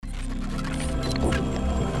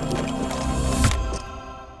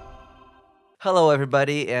Hello,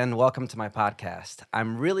 everybody, and welcome to my podcast.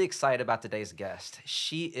 I'm really excited about today's guest.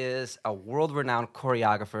 She is a world renowned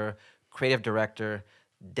choreographer, creative director,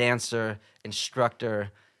 dancer,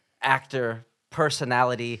 instructor, actor,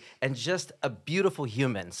 personality, and just a beautiful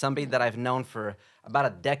human, somebody that I've known for about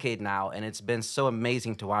a decade now, and it's been so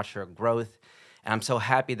amazing to watch her growth. And I'm so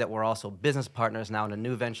happy that we're also business partners now in a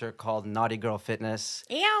new venture called Naughty Girl Fitness.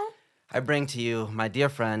 Ew. I bring to you my dear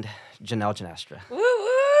friend, Janelle Ginestra. Woo woo!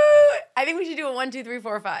 I think we should do a 1, 2, 3,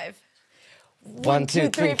 4, 5. 1, 2,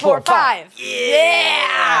 3, 4, 5.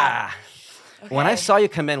 Yeah. Okay. When I saw you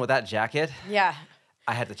come in with that jacket, Yeah.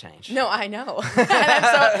 I had to change. No, I know.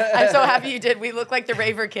 I'm so happy you did. We look like the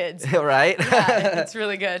Raver kids. Right? Yeah, it's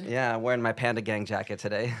really good. Yeah, I'm wearing my Panda Gang jacket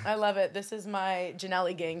today. I love it. This is my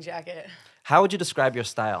Janelle gang jacket. How would you describe your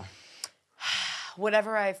style?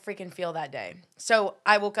 Whatever I freaking feel that day. So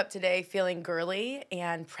I woke up today feeling girly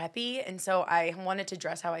and preppy, and so I wanted to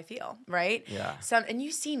dress how I feel, right? Yeah. And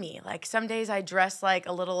you see me, like some days I dress like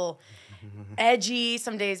a little edgy,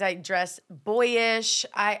 some days I dress boyish.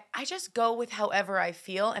 I just go with however I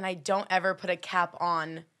feel, and I don't ever put a cap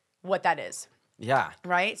on what that is, Yeah.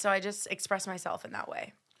 right? So I just express myself in that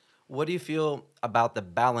way. What do you feel about the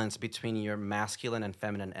balance between your masculine and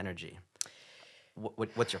feminine energy?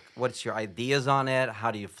 What's your ideas on it?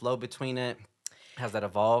 How do you flow between it? Has that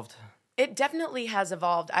evolved? It definitely has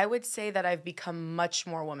evolved. I would say that I've become much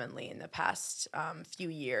more womanly in the past few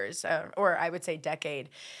years, or I would say decade,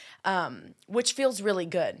 which feels really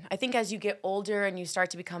good. I think as you get older and you start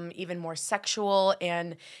to become even more sexual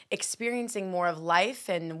and experiencing more of life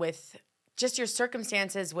and with just your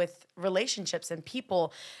circumstances with relationships and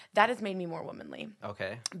people, that has made me more womanly.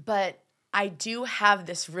 Okay. But I do have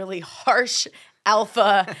this really harsh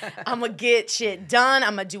alpha, I'm going to get shit done,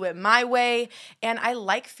 I'm going to do it my way. And I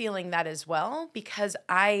like feeling that as well because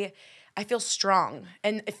I feel strong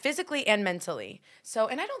and physically and mentally. So,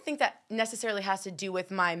 and I don't think that necessarily has to do with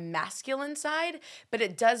my masculine side, but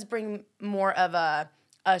it does bring more of a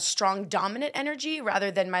strong dominant energy rather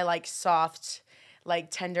than my like soft,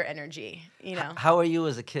 like tender energy, you know. How are you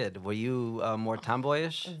as a kid? Were you more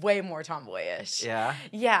tomboyish? Way more tomboyish. Yeah?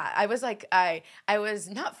 Yeah, I was like, I was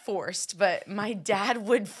not forced, but my dad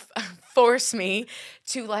would force me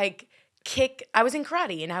to like kick. I was in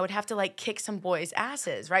karate and I would have to like kick some boys'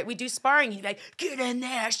 asses, right? We'd do sparring. He'd be like, get in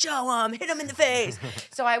there, show them, hit them in the face.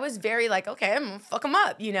 So I was very like, okay, I'm gonna fuck them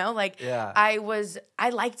up, you know? Like, Yeah. I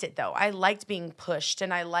liked it though. I liked being pushed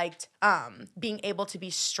and I liked being able to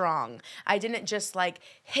be strong. I didn't just like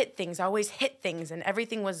hit things. I always hit things and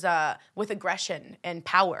everything was with aggression and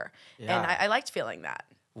power. Yeah. And I liked feeling that.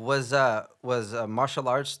 Was martial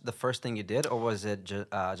arts the first thing you did, or was it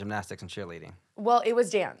gymnastics and cheerleading? Well, it was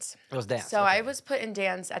dance. It was dance. So okay. I was put in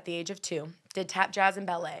dance at the age of 2. Did tap, jazz, and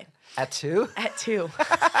ballet. At 2? At 2.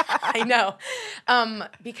 I know.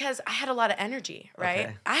 Because I had a lot of energy, right?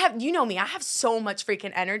 Okay. I have, you know me, I have so much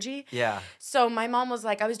freaking energy. Yeah. So my mom was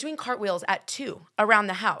like, I was doing cartwheels at 2 around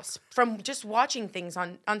the house from just watching things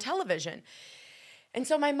on television. And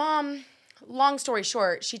so my mom, long story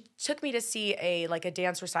short, she took me to see a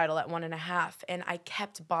dance recital at 1.5, and I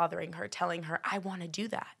kept bothering her, telling her, I want to do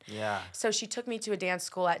that. Yeah. So she took me to a dance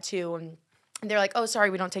school at 2, and they're like, oh, sorry,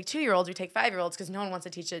 we don't take 2-year-olds, we take 5-year-olds, because no one wants to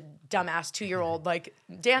teach a dumbass 2-year-old, like,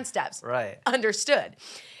 dance steps. Right. Understood.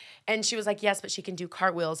 And she was like, yes, but she can do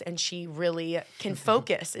cartwheels, and she really can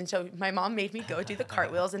focus. And so my mom made me go do the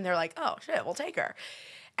cartwheels, and they're like, oh, shit, we'll take her.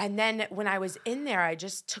 And then when I was in there, I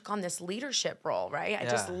just took on this leadership role, right? I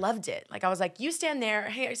just loved it. Like, I was like, you stand there.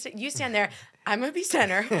 Hey, you stand there. I'm going to be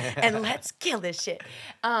center, and let's kill this shit.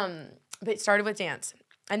 But it started with dance.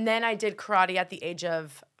 And then I did karate at the age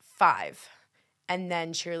of 5. And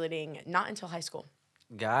then cheerleading, not until high school.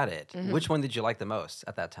 Got it. Mm-hmm. Which one did you like the most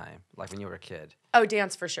at that time, like when you were a kid? Oh,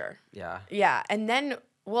 dance for sure. Yeah. Yeah. And then,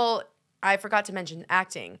 well, I forgot to mention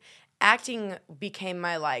acting. Acting became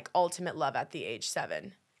my, like, ultimate love at the age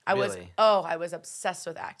 7. I was obsessed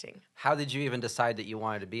with acting. How did you even decide that you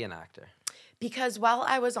wanted to be an actor? Because while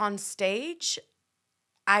I was on stage,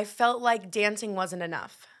 I felt like dancing wasn't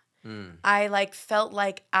enough. I felt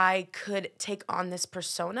like I could take on this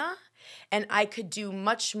persona and I could do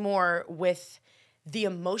much more with the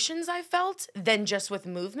emotions I felt than just with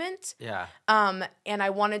movement. Yeah. And I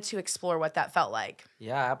wanted to explore what that felt like.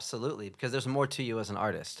 Yeah, absolutely. Because there's more to you as an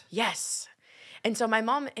artist. Yes. And so my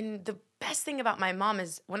mom, and the best thing about my mom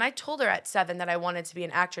is when I told her at 7 that I wanted to be an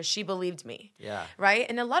actress, she believed me. Yeah. Right?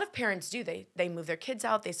 And a lot of parents do. They move their kids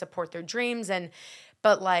out, they support their dreams,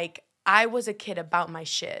 but like I was a kid about my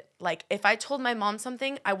shit. Like if I told my mom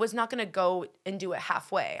something, I was not gonna go and do it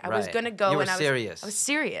halfway. I was gonna go you were and serious. I was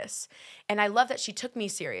serious. And I love that she took me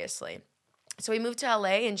seriously. So we moved to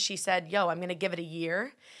LA, and she said, yo, I'm going to give it a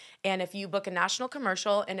year. And if you book a national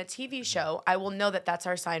commercial and a TV show, I will know that that's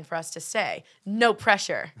our sign for us to stay. No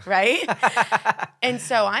pressure, right? And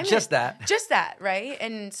so Just that. Just that, right?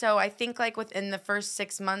 And so I think like within the first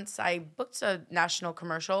 6 months, I booked a national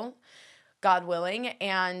commercial, God willing,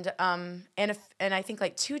 and I think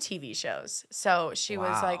like 2 TV shows. So she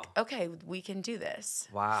was like, Wow. okay, we can do this.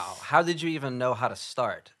 Wow. How did you even know how to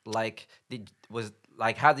start?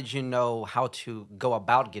 How did you know how to go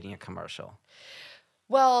about getting a commercial?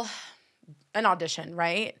 Well, an audition,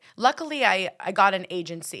 right? Luckily, I got an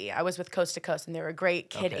agency. I was with Coast to Coast, and they were a great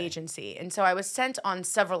kid Okay. agency. And so I was sent on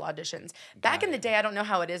several auditions. Back in the day, I don't know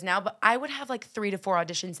how it is now, but I would have like 3 to 4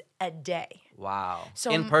 auditions a day. Wow.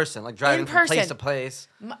 So in person, like driving in from place person. to place.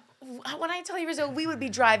 When I tell you, Rizzo, we would be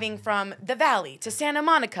driving from the Valley to Santa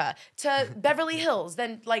Monica to Beverly Hills.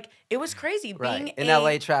 Then, like, it was crazy being Right. In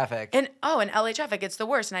LA traffic. in LA traffic, it's the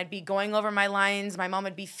worst. And I'd be going over my lines. My mom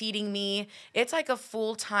would be feeding me. It's like a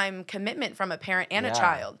full-time commitment from a parent and a Yeah.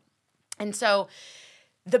 child. And so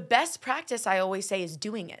the best practice I always say is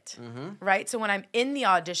doing it, right? So when I'm in the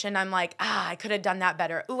audition, I'm like, I could have done that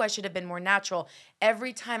better. Ooh, I should have been more natural.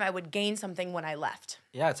 Every time I would gain something when I left.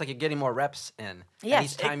 Yeah, it's like you're getting more reps in. And Yes,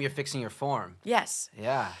 each time you're fixing your form. Yes.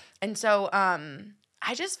 Yeah. And so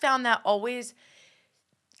I just found that always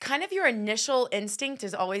kind of your initial instinct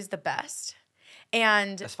is always the best.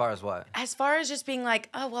 And As far as what? as far as just being like,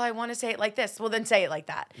 oh, well, I want to say it like this, well, then say it like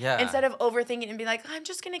that. Yeah. Instead of overthinking and be like, I'm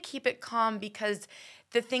just going to keep it calm because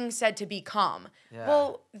the thing said to be calm. Yeah.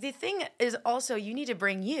 Well, the thing is also you need to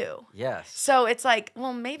bring you. Yes. So it's like,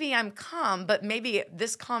 well, maybe I'm calm, but maybe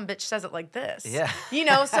this calm bitch says it like this. Yeah. You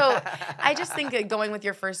know, so I just think that going with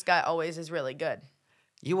your first gut always is really good.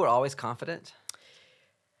 You were always confident?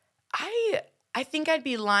 I think I'd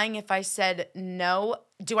be lying if I said no.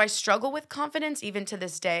 Do I struggle with confidence even to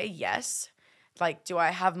this day? Yes. Like, do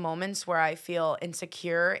I have moments where I feel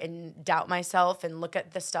insecure and doubt myself and look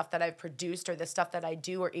at the stuff that I've produced or the stuff that I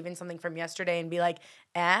do or even something from yesterday and be like,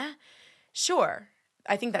 Sure.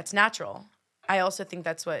 I think that's natural. I also think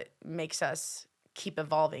that's what makes us keep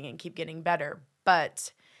evolving and keep getting better.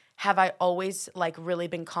 But have I always like really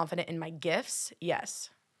been confident in my gifts? Yes.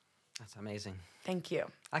 That's amazing. Thank you.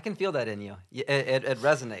 I can feel that in you. It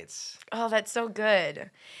resonates. Oh, that's so good.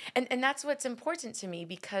 And that's what's important to me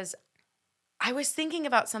because I was thinking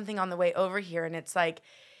about something on the way over here, and it's like,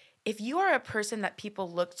 if you are a person that people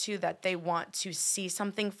look to that they want to see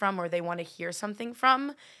something from or they want to hear something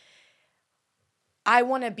from, I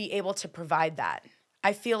want to be able to provide that.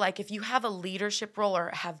 I feel like if you have a leadership role or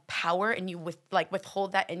have power and you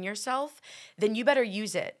withhold that in yourself, then you better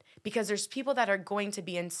use it. Because there's people that are going to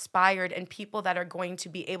be inspired and people that are going to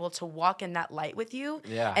be able to walk in that light with you.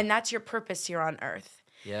 Yeah. And that's your purpose here on earth.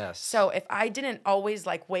 Yes. So if I didn't always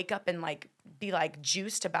like wake up and like be like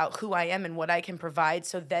juiced about who I am and what I can provide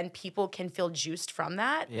so then people can feel juiced from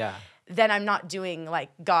that, Yeah. then I'm not doing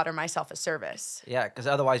like God or myself a service. Yeah, because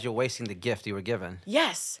otherwise you're wasting the gift you were given.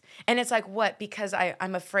 Yes. And it's like, what? Because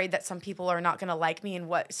I'm afraid that some people are not going to like me and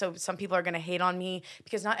what? So some people are going to hate on me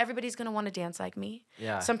because not everybody's going to want to dance like me.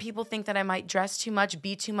 Yeah. Some people think that I might dress too much,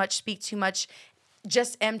 be too much, speak too much,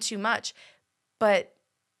 just am too much. But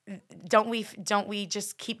don't we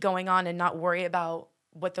just keep going on and not worry about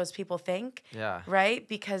what those people think? Yeah. Right?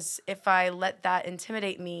 Because if I let that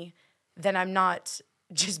intimidate me, then I'm not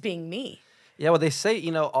just being me. Yeah, well, they say,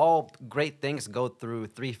 all great things go through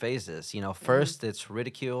 3 phases. First it's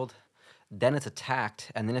ridiculed, then it's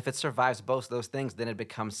attacked, and then if it survives both those things, then it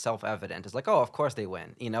becomes self-evident. It's like, oh, of course they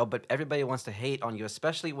win, but everybody wants to hate on you,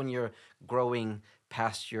 especially when you're growing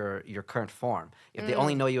past your current form. If they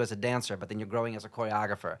only know you as a dancer, but then you're growing as a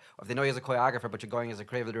choreographer, or if they know you as a choreographer, but you're going as a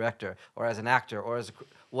creative director, or as an actor, or as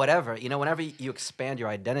whatever, whenever you expand your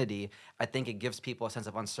identity, I think it gives people a sense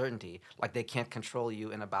of uncertainty, like they can't control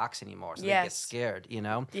you in a box anymore, so they get Yes. scared,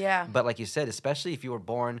 Yeah. But like you said, especially if you were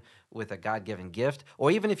born with a God-given gift, or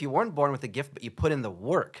even if you weren't born with a gift, but you put in the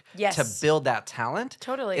work Yes. to build that talent,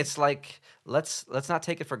 Totally. it's like, let's not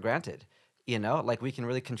take it for granted. Like we can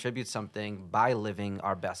really contribute something by living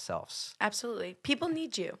our best selves. Absolutely. People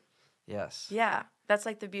need you. Yes. Yeah. That's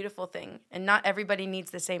like the beautiful thing. And not everybody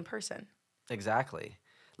needs the same person. Exactly.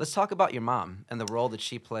 Let's talk about your mom and the role that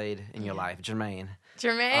she played in your life, Jermaine.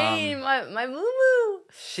 Jermaine, my moo-moo.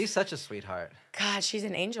 She's such a sweetheart. God, she's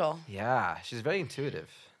an angel. Yeah, she's very intuitive.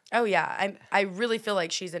 Oh, yeah. I really feel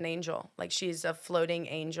like she's an angel. Like she's a floating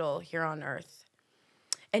angel here on earth.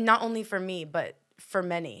 And not only for me, but for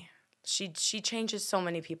many. She changes so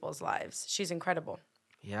many people's lives. She's incredible.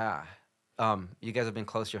 Yeah. You guys have been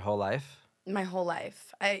close your whole life? My whole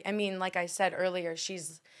life. I mean, like I said earlier,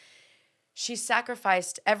 she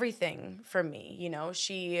sacrificed everything for me. You know,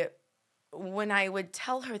 when I would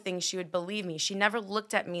tell her things, she would believe me. She never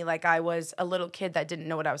looked at me like I was a little kid that didn't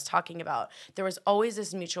know what I was talking about. There was always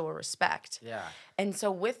this mutual respect. Yeah. And so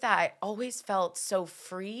with that, I always felt so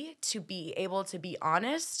free to be able to be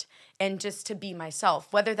honest and just to be myself,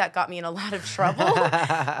 whether that got me in a lot of trouble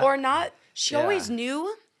or not. She always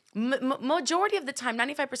knew majority of the time,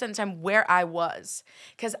 95% of the time, where I was.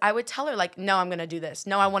 Because I would tell her, like, no, I'm going to do this.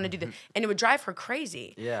 No, I want to do this. And it would drive her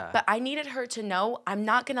crazy. Yeah. But I needed her to know I'm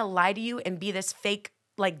not going to lie to you and be this fake,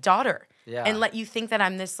 like, daughter. Yeah. And let you think that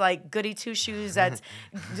I'm this, like, goody two-shoes that's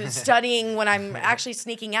studying when I'm actually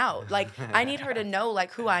sneaking out. Like, I need her to know,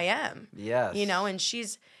 like, who I am. Yes. You know, and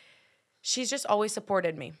she's just always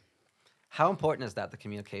supported me. How important is that, the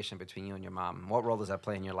communication between you and your mom? What role does that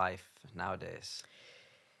play in your life nowadays?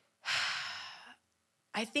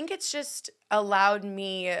 I think it's just allowed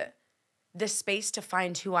me the space to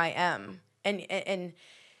find who I am. And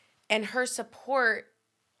her support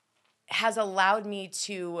has allowed me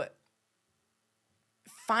to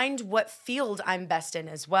find what field I'm best in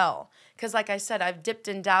as well. Because like I said, I've dipped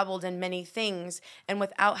and dabbled in many things. And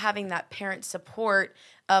without having that parent support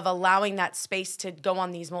of allowing that space to go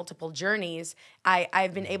on these multiple journeys,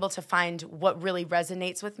 I've been able to find what really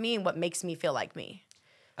resonates with me and what makes me feel like me.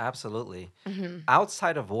 Absolutely.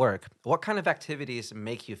 Outside of work, what kind of activities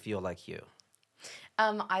make you feel like you?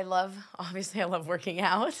 Obviously I love working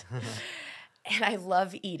out and I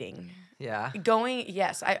love eating. Yeah.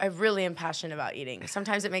 Yes, I really am passionate about eating.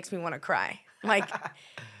 Sometimes it makes me want to cry. Like,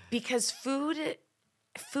 because food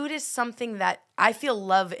is something that I feel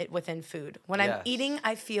love it within food. When I'm eating,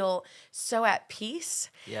 I feel so at peace.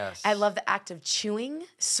 Yes. I love the act of chewing,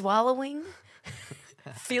 swallowing,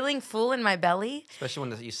 feeling full in my belly. Especially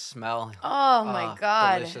when you smell. Oh my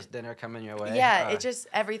God. Delicious dinner coming your way. Yeah, it just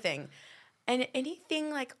everything. And anything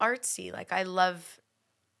like artsy, like I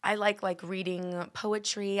like reading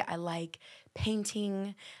poetry. I like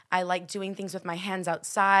painting. I like doing things with my hands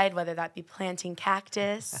outside, whether that be planting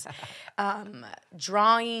cactus,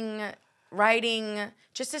 drawing, writing,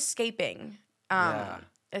 just escaping.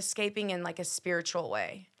 Escaping in like a spiritual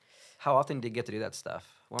way. How often do you get to do that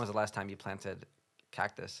stuff? When was the last time you planted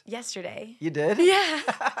cactus? Yesterday. You did? Yeah.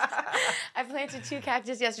 I planted 2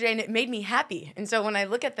 cactus yesterday, and it made me happy. And so when I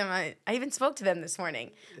look at them, I even spoke to them this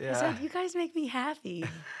morning. Yeah. I said, "You guys make me happy."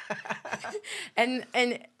 and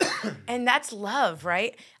that's love,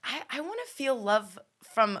 right? I want to feel love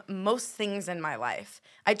from most things in my life.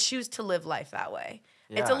 I choose to live life that way.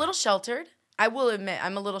 It's a little sheltered. I will admit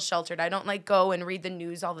I'm a little sheltered. I don't like go and read the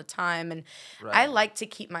news all the time, and I like to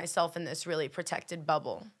keep myself in this really protected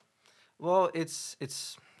bubble. Well, it's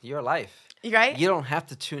your life. Right? You don't have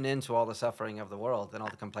to tune into all the suffering of the world and all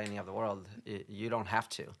the complaining of the world. You don't have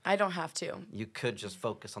to. I don't have to. You could just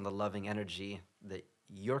focus on the loving energy that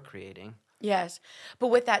you're creating. Yes. But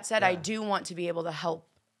with that said, I do want to be able to help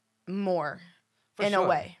more in a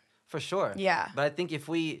way. For sure. Yeah. But I think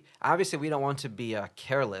we don't want to be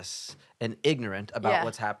careless and ignorant about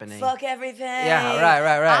what's happening. Fuck everything. Yeah,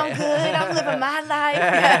 right. I'm good. I'm living my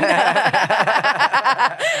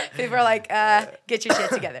life. People are like, get your shit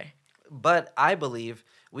together. But I believe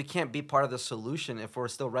we can't be part of the solution if we're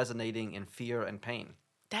still resonating in fear and pain.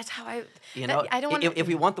 That's how I don't want if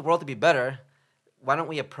we want the world to be better, why don't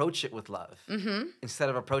we approach it with love instead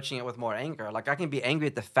of approaching it with more anger? Like, I can be angry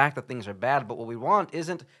at the fact that things are bad, but what we want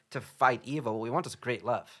isn't to fight evil. What we want is great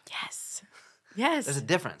love. Yes. Yes. There's a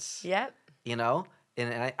difference. Yep.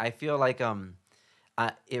 And I feel like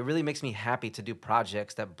it really makes me happy to do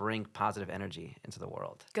projects that bring positive energy into the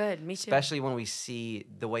world. Good, me too. Especially when we see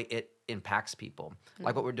the way it impacts people.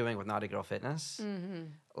 Like what we're doing with Naughty Girl Fitness.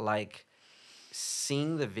 Like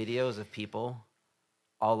seeing the videos of people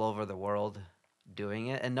all over the world doing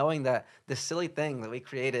it and knowing that this silly thing that we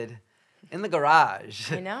created in the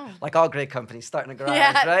garage. I know. Like all great companies start in a garage,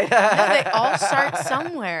 yeah. right? No, they all start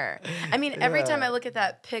somewhere. I mean, every time I look at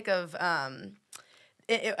that pic of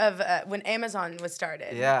when Amazon was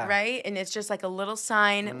started, right? And it's just like a little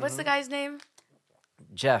sign. What's the guy's name?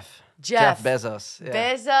 Jeff Bezos. Yeah.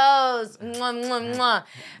 Bezos. Mwah, mwah,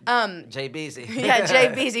 mwah. Jay Beezy. Yeah,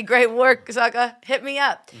 Jay Beezy. Great work, sucker. Hit me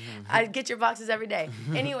up. I get your boxes every day.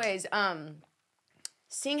 Anyways,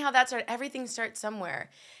 seeing how that started, everything starts somewhere.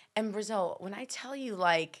 And Brazil, when I tell you,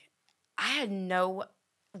 like,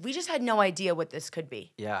 we just had no idea what this could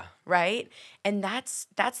be. Yeah. Right? And that's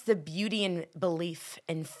the beauty and belief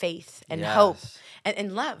and faith and hope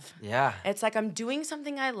and love. Yeah. It's like I'm doing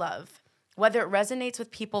something I love. Whether it resonates with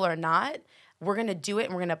people or not, we're going to do it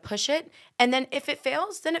and we're going to push it. And then if it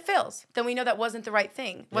fails, then it fails. Then we know that wasn't the right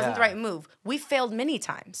thing, wasn't the right move. We failed many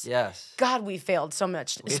times. Yes. God, we failed so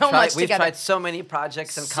much We've together. tried so many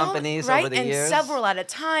projects and companies over the years. And several at a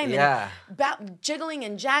time. Yeah. And jiggling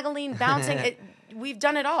and jaggling, bouncing. We've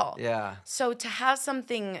done it all. Yeah. So to have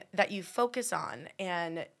something that you focus on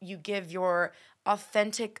and you give your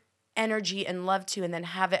authentic energy and love to, and then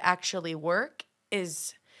have it actually work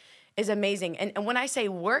is amazing. And when I say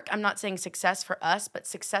work, I'm not saying success for us, but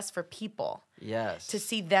success for people. Yes. To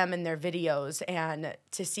see them in their videos and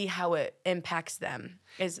to see how it impacts them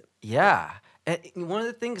is... Yeah. And one of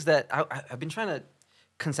the things that I've been trying to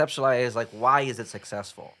conceptualize is like, why is it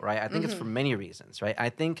successful, right? I think it's for many reasons, right? I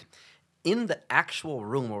think in the actual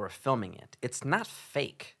room where we're filming it, it's not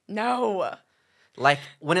fake. No. Like,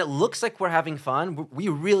 when it looks like we're having fun, we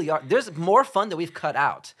really are. There's more fun that we've cut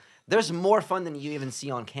out. There's more fun than you even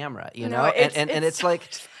see on camera, you know? And it's like,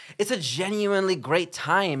 it's a genuinely great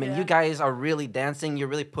time. And you guys are really dancing. You're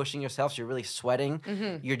really pushing yourselves. You're really sweating.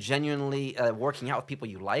 You're genuinely working out with people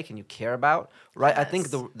you like and you care about, right? Yes. I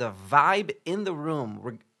think the vibe in the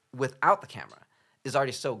room without the camera is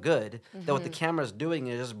already so good that what the camera is doing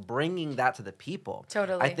is just bringing that to the people.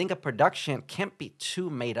 Totally. I think a production can't be too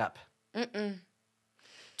made up.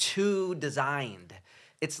 Too designed.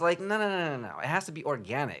 It's like, no. It has to be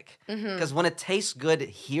organic. Because when it tastes good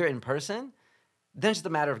here in person, then it's just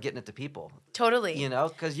a matter of getting it to people. Totally. You know,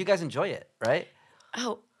 because you guys enjoy it, right?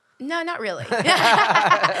 Oh, no, not really.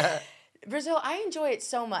 Brazil, I enjoy it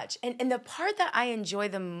so much. And the part that I enjoy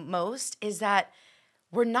the most is that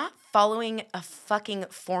we're not following a fucking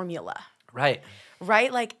formula. Right.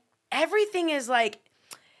 Right? Like, everything is like...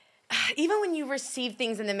 Even when you receive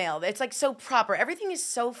things in the mail, it's like so proper. Everything is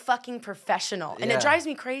so fucking professional. And it drives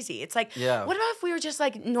me crazy. It's like, what about if we were just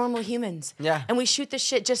like normal humans? Yeah. And we shoot the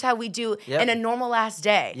shit just how we do in a normal ass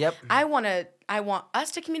day. Yep. I want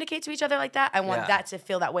us to communicate to each other like that. I want that to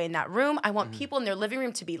feel that way in that room. I want people in their living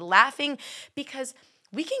room to be laughing because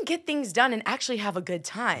we can get things done and actually have a good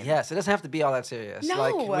time. Yes, it doesn't have to be all that serious. No.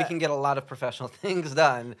 Like, we can get a lot of professional things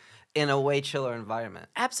done in a way chiller environment.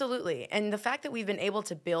 Absolutely. And the fact that we've been able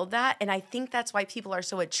to build that, and I think that's why people are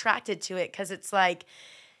so attracted to it, because it's like,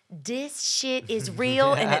 this shit is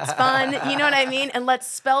real and it's fun. You know what I mean? And let's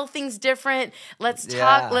spell things different. Let's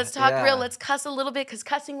talk real. Let's cuss a little bit, because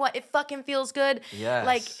cussing it fucking feels good. Yes.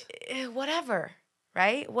 Like, whatever,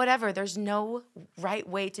 right? Whatever. There's no right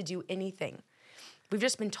way to do anything. We've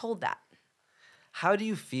just been told that. How do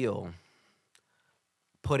you feel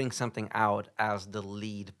putting something out as the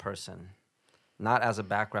lead person, not as a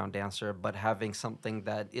background dancer, but having something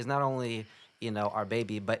that is not only, our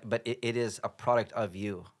baby, but it is a product of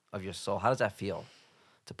you, of your soul? How does that feel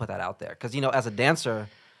to put that out there? Because, as a dancer,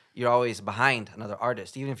 you're always behind another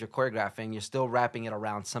artist. Even if you're choreographing, you're still wrapping it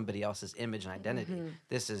around somebody else's image and identity.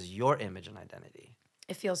 This is your image and identity.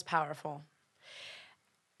 It feels powerful.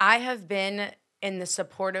 I have been in the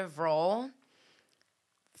supportive role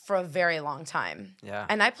for a very long time. Yeah.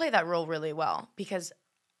 And I play that role really well because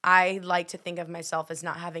I like to think of myself as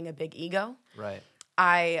not having a big ego. Right.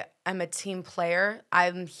 I am a team player.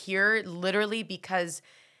 I'm here literally because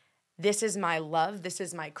this is my love. This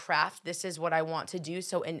is my craft. This is what I want to do.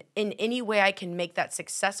 So in any way I can make that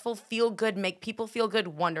successful, feel good, make people feel good,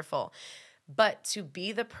 wonderful. But to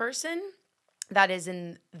be the person that is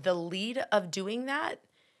in the lead of doing that,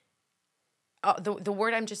 the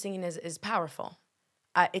word I'm just singing is powerful.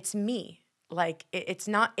 It's me. Like, it's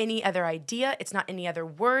not any other idea. It's not any other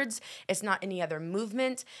words. It's not any other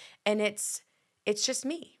movement. And it's just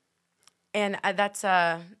me. And it's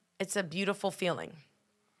a beautiful feeling.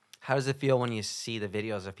 How does it feel when you see the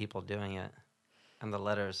videos of people doing it and the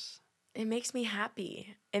letters? It makes me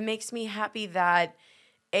happy. It makes me happy that,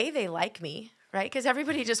 they like me, right? Because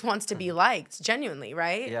everybody just wants to be liked, genuinely,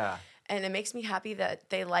 right? Yeah. And it makes me happy that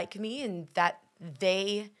they like me and that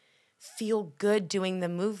they feel good doing the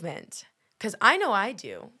movement. Because I know I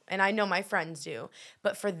do, and I know my friends do.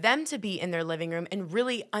 But for them to be in their living room and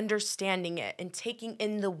really understanding it and taking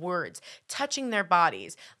in the words, touching their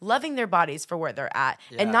bodies, loving their bodies for where they're at,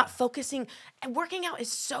 and not focusing. And working out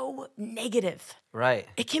is so negative. Right.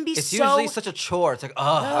 It can be It's usually such a chore. It's like,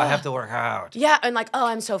 I have to work out. Yeah, and like,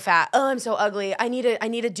 I'm so fat. I'm so ugly. I need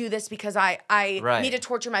to do this because I need to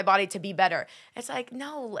torture my body to be better. It's like,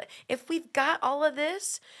 no, if we've got all of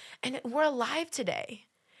this and we're alive today.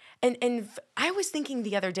 And I was thinking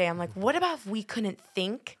the other day, I'm like, what about if we couldn't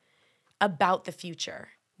think about the future?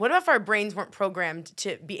 What if our brains weren't programmed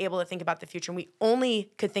to be able to think about the future and we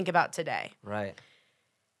only could think about today? Right.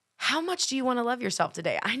 how much do you want to love yourself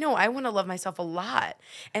today? I know I want to love myself a lot.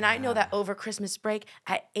 And I know that over Christmas break,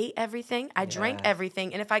 I ate everything, I drank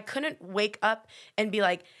everything. And if I couldn't wake up and be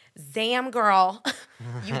like, Zam, girl,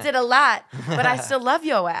 you did a lot, but I still love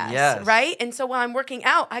your ass, right? And so while I'm working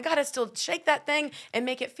out, I got to still shake that thing and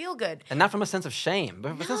make it feel good. And not from a sense of shame, but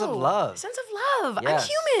from a sense of love. Sense of love. Yes.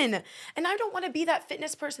 I'm human. And I don't want to be that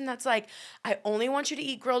fitness person that's like, I only want you to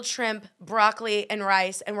eat grilled shrimp, broccoli, and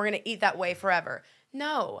rice, and we're going to eat that way forever.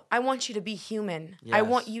 No, I want you to be human. Yes. I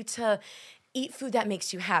want you to eat food that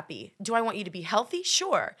makes you happy. Do I want you to be healthy?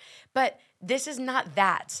 Sure. But this is not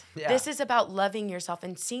that. Yeah. This is about loving yourself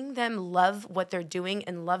and seeing them love what they're doing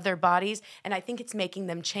and love their bodies. And I think it's making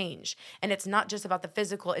them change. And it's not just about the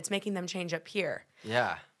physical. It's making them change up here.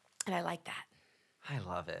 Yeah. And I like that. I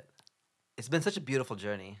love it. It's been such a beautiful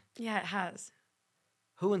journey. Yeah, it has.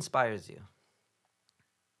 Who inspires you?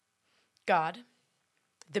 God.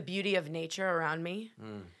 The beauty of nature around me.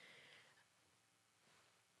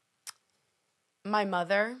 My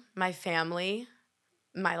mother, my family,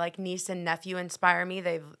 my like niece and nephew inspire me.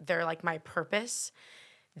 They're like my purpose.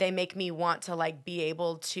 They make me want to like be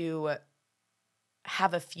able to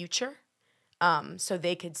have a future, so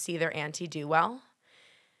they could see their auntie do well.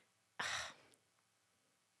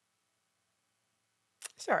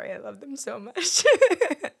 Sorry, I love them so much.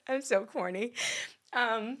 I'm so corny.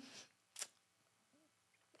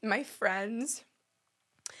 My friends,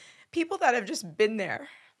 people that have just been there.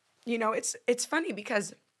 You know, it's funny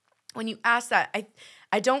because when you ask that,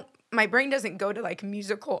 I don't, my brain doesn't go to like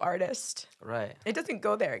musical artist. Right. It doesn't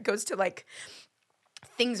go there. It goes to like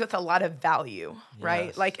things with a lot of value, right?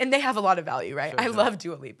 Yes. Like, and they have a lot of value, right? Sure, I love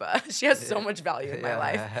Dua Lipa. She has so much value in my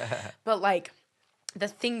life. But like the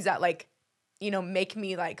things that like, you know, make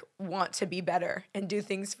me like want to be better and do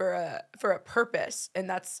things for a purpose. And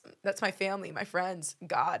that's my family, my friends,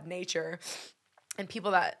 God, nature, and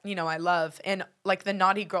people that, you know, I love. And like the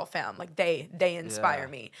Naughty Girl fam, like they inspire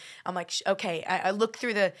me. I'm like, okay, I look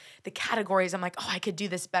through the categories. I'm like, oh, I could do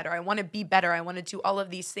this better. I want to be better. I want to do all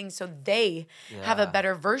of these things so they have a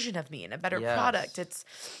better version of me and a better product.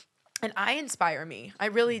 And I inspire me. I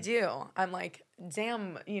really do. I'm like,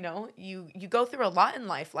 damn, you know, you go through a lot in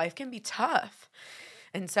life. Life can be tough.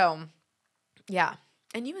 And so, yeah.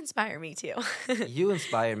 And you inspire me too. You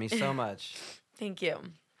inspire me so much. Thank you.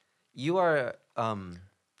 You are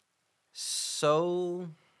so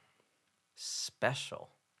special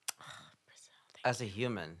as a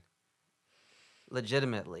human.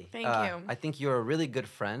 Legitimately. Thank you. I think you're a really good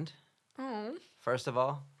friend. Oh. First of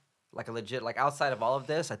all. Like a legit, like outside of all of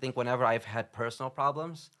this, I think whenever I've had personal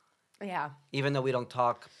problems, even though we don't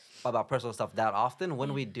talk about personal stuff that often,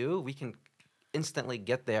 when we do, we can instantly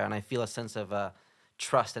get there, and I feel a sense of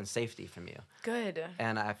trust and safety from you. Good.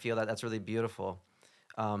 And I feel that that's really beautiful.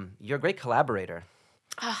 You're a great collaborator.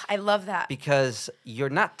 Oh, I love that. Because you're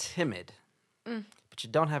not timid, but you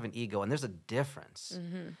don't have an ego, and there's a difference.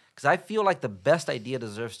 Because I feel like the best idea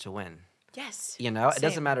deserves to win. Yes. You know, it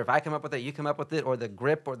doesn't matter if I come up with it, you come up with it, or the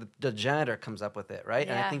grip or the janitor comes up with it, right?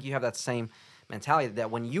 Yeah. And I think you have that same mentality that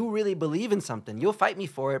when you really believe in something, you'll fight me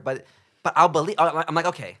for it, but I'll believe. I'm like,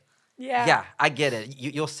 okay, yeah, I get it.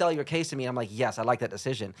 You'll sell your case to me. And I'm like, yes, I like that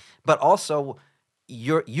decision. But also,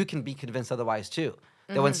 you can be convinced otherwise too.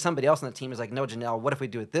 That when somebody else on the team is like, no, Janelle, what if we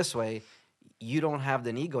do it this way? You don't have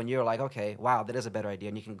an ego, and you're like, okay, wow, that is a better idea,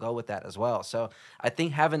 and you can go with that as well. So I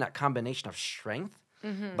think having that combination of strength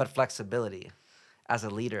but flexibility as a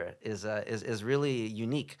leader is really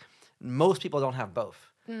unique. Most people don't have both.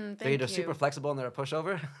 They're either super flexible and they're a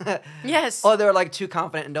pushover. Yes. Or they're like too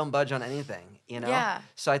confident and don't budge on anything, you know? Yeah.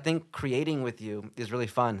 So I think creating with you is really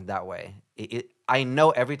fun that way. I know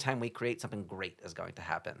every time we create, something great is going to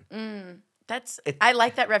happen. I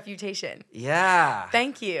like that reputation. Yeah.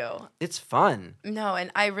 Thank you. It's fun. No, and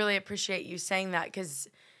I really appreciate you saying that, because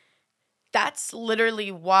that's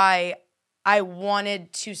literally why I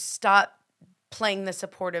wanted to stop playing the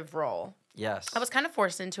supportive role. Yes. I was kind of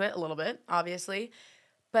forced into it a little bit, obviously.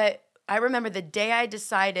 But I remember the day I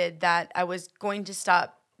decided that I was going to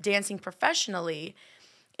stop dancing professionally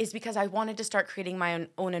is because I wanted to start creating my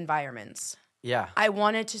own environments. Yeah. I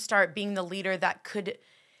wanted to start being the leader that could...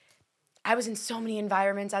 I was in so many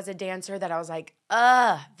environments as a dancer that I was like,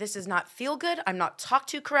 this does not feel good. I'm not talked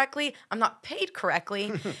to correctly. I'm not paid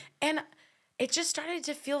correctly. And it just started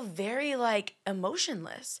to feel very like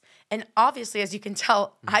emotionless. And obviously, as you can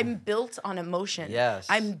tell, I'm built on emotion. Yes.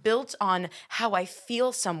 I'm built on how I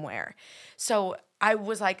feel somewhere. So I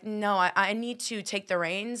was like, no, I need to take the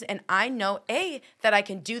reins. And I know, that I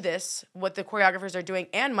can do this, what the choreographers are doing,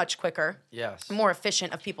 and much quicker. Yes. More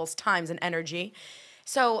efficient of people's times and energy.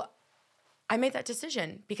 So I made that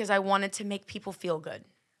decision because I wanted to make people feel good.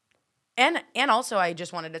 And also I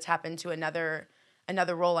just wanted to tap into another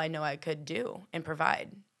role I know I could do and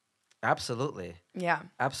provide. Absolutely. Yeah.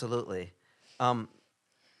 Absolutely.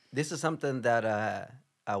 This is something that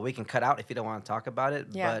we can cut out if you don't want to talk about it,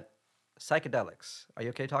 Yeah. but psychedelics. Are you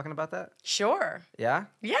okay talking about that? Sure. Yeah?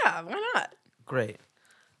 Yeah, why not? Great.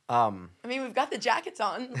 I mean, we've got the jackets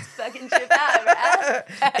on. Let's fucking ship out,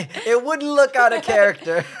 right? It wouldn't look out of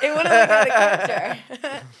character. It wouldn't look out of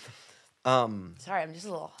character. Sorry, I'm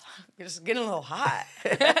just getting a little hot.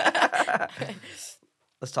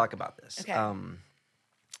 Let's talk about this. Okay.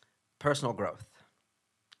 Personal growth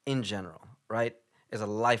in general, right, is a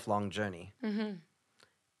lifelong journey. Mm-hmm.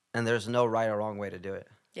 And there's no right or wrong way to do it,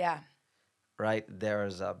 Yeah. right?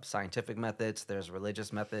 There's scientific methods, there's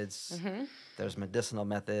religious methods, Mm-hmm. there's medicinal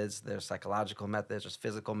methods, there's psychological methods, there's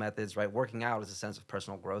physical methods, right? Working out is a sense of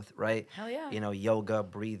personal growth, right? Hell yeah. You know, yoga,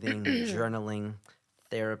 breathing, journaling,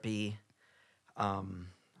 therapy,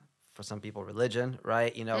 for some people, religion,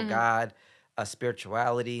 right? You know, Mm-hmm. God,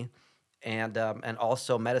 spirituality, and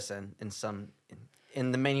also medicine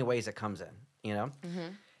in the many ways it comes in, you know?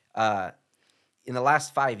 Mm-hmm. In the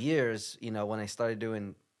last 5 years, you know, when I started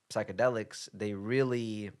doing psychedelics, they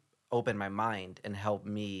really opened my mind and helped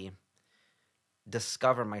me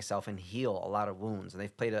discover myself and heal a lot of wounds. And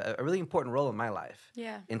they've played a really important role in my life.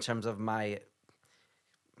 Yeah. In terms of my,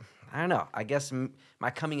 I don't know, I guess my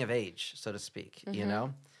coming of age, so to speak, you Mm-hmm.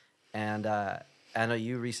 know? And I know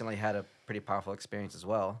you recently had a pretty powerful experience as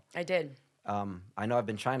well. I did. I know I've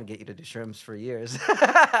been trying to get you to do shrooms for years.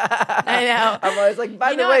 I know. I'm always like,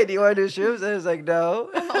 by the way, do you want to do shrooms? And it's like, no.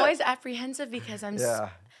 I'm always apprehensive because Yeah.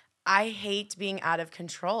 I hate being out of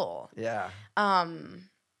control. Yeah.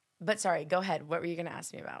 But sorry, go ahead. What were you going to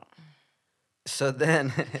ask me about? So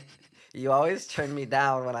then you always turned me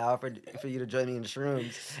down when I offered for you to join me in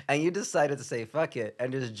shrooms. And you decided to say, fuck it,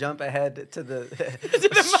 and just jump ahead to the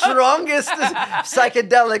strongest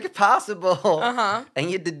psychedelic possible. Uh-huh.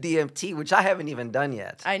 And you did DMT, which I haven't even done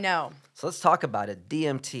yet. I know. So let's talk about it.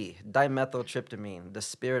 DMT, dimethyltryptamine, the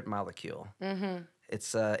spirit molecule. Mm-hmm.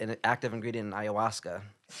 It's an active ingredient in ayahuasca.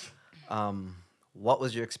 What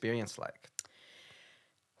was your experience like?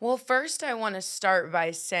 Well, first I want to start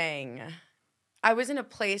by saying I was in a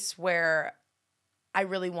place where I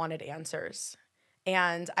really wanted answers.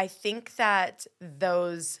 And I think that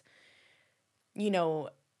those,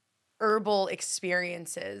 herbal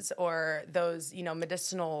experiences or those,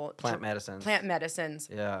 medicinal Plant medicines. plant medicines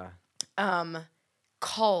Yeah.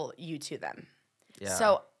 call you to them. Yeah.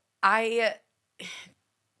 So I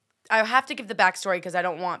have to give the backstory because I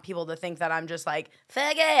don't want people to think that I'm just like,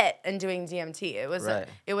 fuck it, and doing DMT.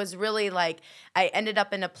 It was really like, I ended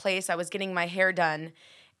up in a place, I was getting my hair done,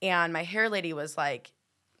 and my hair lady was like,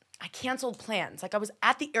 I canceled plans. Like I was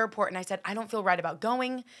at the airport and I said, I don't feel right about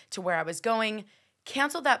going to where I was going.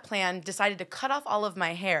 Canceled that plan, decided to cut off all of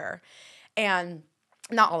my hair, and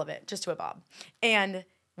not all of it, just to a bob. And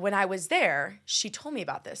when I was there, she told me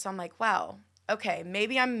about this. So I'm like, wow, okay,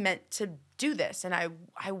 maybe I'm meant to do this. And I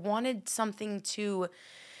wanted something to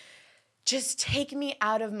just take me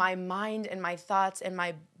out of my mind and my thoughts and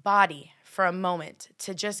my body for a moment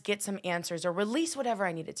to just get some answers or release whatever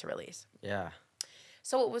I needed to release. Yeah.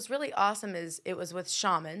 So what was really awesome is it was with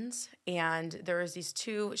shamans, and there was these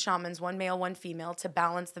two shamans, one male, one female, to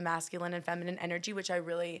balance the masculine and feminine energy, which I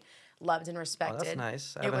really loved and respected. Oh, that's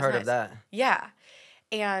nice. I haven't heard of that. Yeah.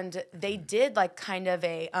 And they did like kind of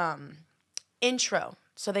a intro.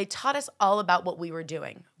 So they taught us all about what we were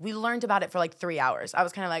doing. We learned about it for like 3 hours. I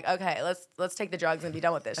was kind of like, okay, let's take the drugs and be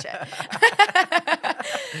done with this shit.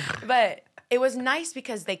 But it was nice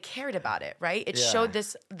because they cared about it, right? It showed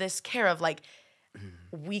this care of like,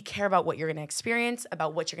 we care about what you're going to experience,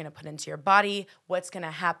 about what you're going to put into your body, what's going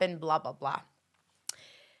to happen, blah, blah, blah.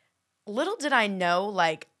 Little did I know,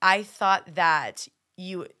 like, I thought that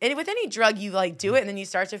and with any drug, you like do it and then you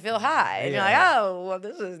start to feel high. And you're like, oh, well,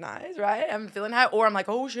 this is nice, right? I'm feeling high. Or I'm like,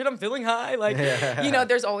 oh shit, I'm feeling high. Like,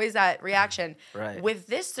 there's always that reaction. Right. With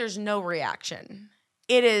this, there's no reaction.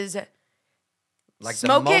 It is Like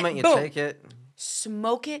smoke the moment it, you boom. take it.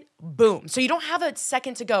 Smoke it, boom. So you don't have a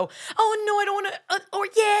second to go, oh, no, I don't want to, or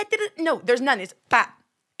yeah. No, there's none. It's bap.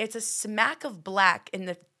 It's a smack of black in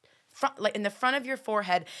the front, like in the front of your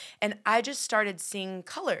forehead. And I just started seeing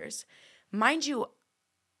colors. Mind you,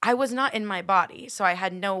 I was not in my body. So I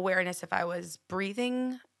had no awareness if I was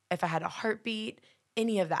breathing, if I had a heartbeat,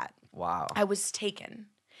 any of that. Wow. I was taken.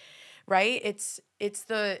 Right? It's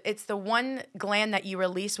the one gland that you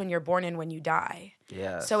release when you're born and when you die.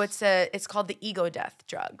 Yeah. So it's called the ego death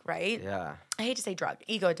drug, right? Yeah. I hate to say drug,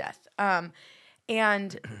 ego death.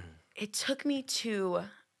 And it took me to,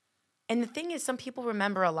 and the thing is, some people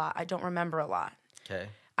remember a lot. I don't remember a lot. Okay.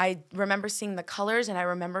 I remember seeing the colors and I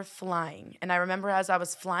remember flying. And I remember as I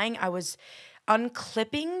was flying, I was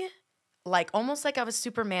unclipping, like almost like I was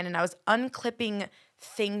Superman, and I was unclipping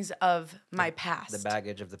things of my past. The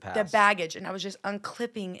baggage of the past. The baggage. And I was just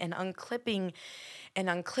unclipping and unclipping and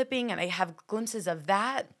unclipping. And I have glimpses of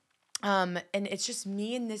that. And it's just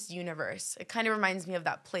me in this universe. It kind of reminds me of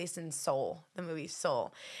that place in Soul, the movie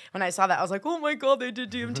Soul. When I saw that, I was like, oh my God, they did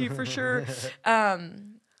DMT for sure.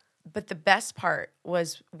 But the best part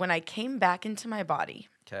was when I came back into my body.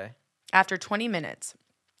 Okay. After 20 minutes.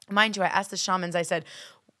 Mind you, I asked the shamans, I said,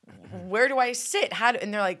 where do I sit?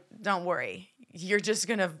 And they're like, don't worry. You're just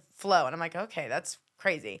going to flow. And I'm like, okay, that's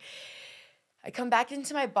crazy. I come back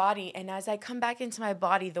into my body, and as I come back into my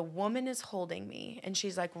body, the woman is holding me, and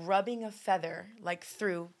she's like rubbing a feather like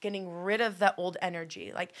through, getting rid of that old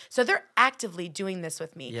energy. Like, so they're actively doing this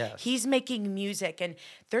with me. Yes. He's making music, and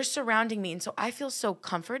they're surrounding me, and so I feel so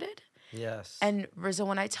comforted. Yes. And Rizzo,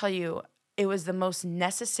 when I tell you, it was the most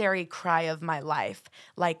necessary cry of my life.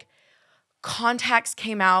 Like, contacts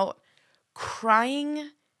came out,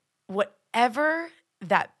 crying, whatever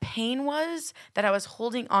that pain was that I was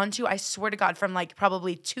holding on to, I swear to God, from like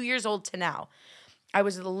probably 2 years old to now, I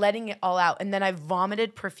was letting it all out. And then I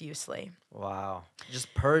vomited profusely. Wow.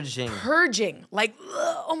 Just purging. Purging. Like,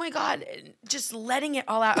 ugh, oh my God, just letting it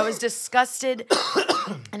all out. I was disgusted.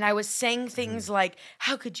 And I was saying things like,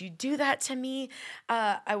 how could you do that to me?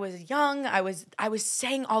 I was young. I was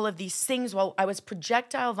saying all of these things while I was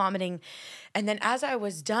projectile vomiting. And then as I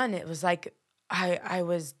was done, it was like,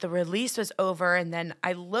 the release was over, and then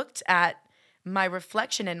I looked at my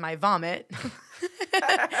reflection in my vomit.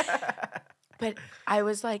 But I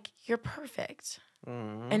was like, you're perfect.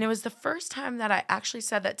 Mm-hmm. And it was the first time that I actually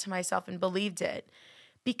said that to myself and believed it.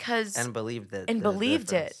 And believed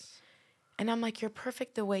it. And I'm like, you're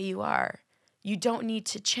perfect the way you are. You don't need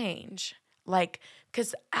to change. Like,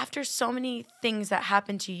 because after so many things that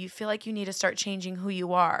happen to you, you feel like you need to start changing who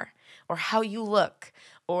you are or how you look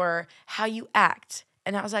or how you act.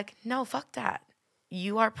 And I was like, no, fuck that.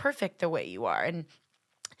 You are perfect the way you are. And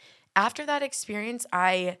after that experience,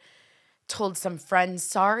 I told some friends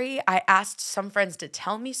sorry. I asked some friends to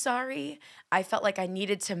tell me sorry. I felt like I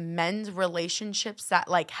needed to mend relationships that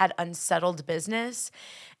like had unsettled business.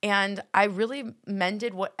 And I really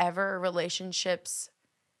mended whatever relationships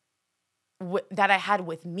that I had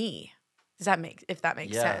with me. If that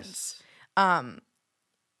makes sense.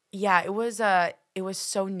 Yeah, it was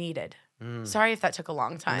so needed. Sorry if that took a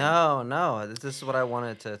long time. No, this is what I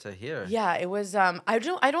wanted to hear. Yeah, it was. I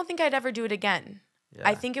don't think I'd ever do it again. Yeah.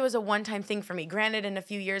 I think it was a one-time thing for me. Granted, in a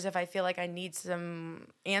few years, if I feel like I need some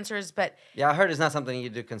answers, but yeah, I heard it's not something you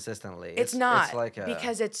do consistently. It's not. It's like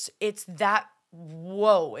because it's that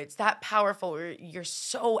it's that powerful. You're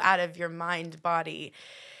so out of your mind, body.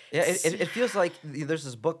 Yeah, it feels like there's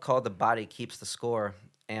this book called The Body Keeps the Score,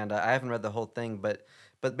 and I haven't read the whole thing, but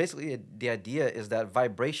basically the idea is that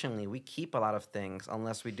vibrationally we keep a lot of things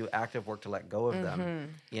unless we do active work to let go of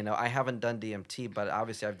them. You know, I haven't done DMT, but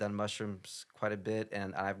obviously I've done mushrooms quite a bit,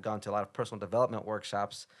 and I've gone to a lot of personal development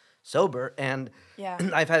workshops sober, and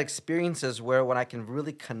I've had experiences where when I can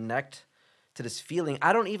really connect to this feeling,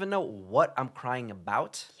 I don't even know what I'm crying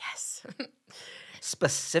about. Yes.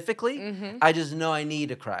 Specifically, I just know I need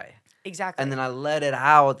to cry. Exactly. And then I let it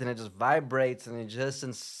out, and it just vibrates, and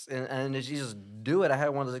and you just do it. I had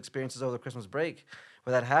one of those experiences over the Christmas break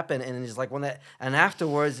where that happened, and it's like and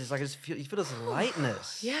afterwards, it's like you feel this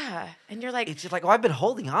lightness. Yeah, and you're like, it's just like, oh, I've been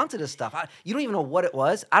holding on to this stuff. You don't even know what it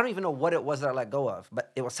was. I don't even know what it was that I let go of,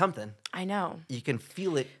 but it was something. I know. You can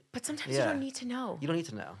feel it. But sometimes you don't need to know. You don't need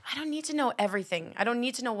to know. I don't need to know everything. I don't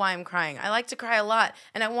need to know why I'm crying. I like to cry a lot,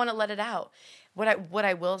 and I want to let it out. What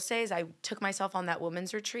I will say is I took myself on that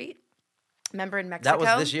women's retreat. Remember in Mexico?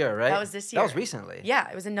 That was this year, right? That was this year. That was recently. Yeah,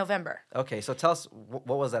 it was in November. Okay, so tell us,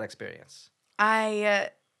 what was that experience?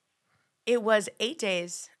 It was 8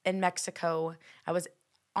 days in Mexico. I was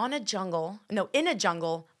in a jungle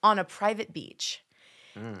on a private beach.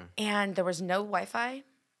 And there was no Wi-Fi,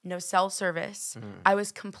 no cell service. I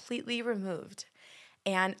was completely removed.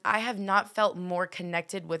 And I have not felt more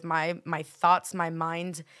connected with my thoughts, my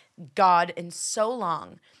mind, God in so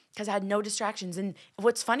long because I had no distractions. And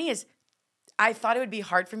what's funny is I thought it would be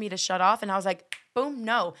hard for me to shut off. And I was like, boom,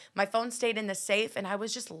 no. My phone stayed in the safe and I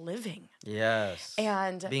was just living. Yes.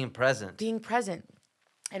 And being present.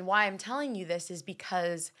 And why I'm telling you this is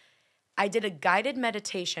because I did a guided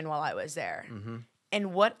meditation while I was there.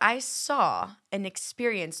 And what I saw and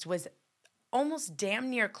experienced was almost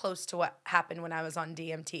damn near close to what happened when I was on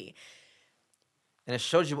DMT. And it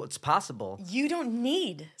shows you what's possible. You don't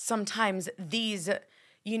need sometimes these,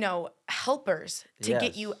 helpers to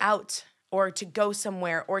get you out or to go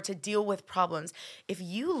somewhere or to deal with problems, if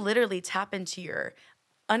you literally tap into your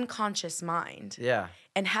unconscious mind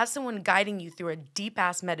and have someone guiding you through a deep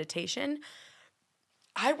ass meditation,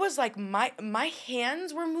 I was like, my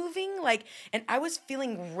hands were moving, like, and I was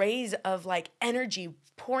feeling rays of like energy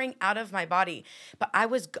pouring out of my body, but I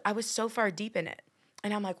was so far deep in it,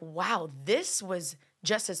 and I'm like, wow, this was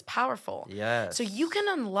just as powerful. Yes. So you can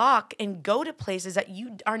unlock and go to places that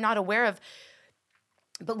you are not aware of,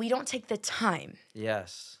 but we don't take the time.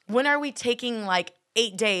 Yes. When are we taking like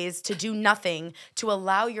 8 days to do nothing, to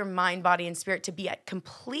allow your mind, body, and spirit to be at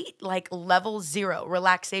complete like level 0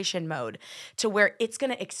 relaxation mode, to where it's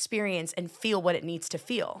going to experience and feel what it needs to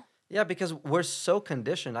feel? Yeah, because we're so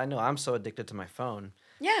conditioned. I know I'm so addicted to my phone.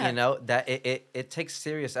 Yeah. You know, that it takes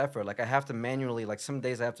serious effort. Like I have to manually, like some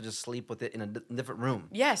days I have to just sleep with it in a different room.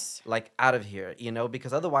 Yes. Like out of here, you know,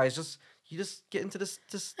 because otherwise you just get into this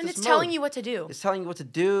and it's mode. telling you what to do. It's telling you what to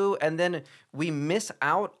do, and then we miss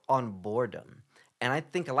out on boredom. And I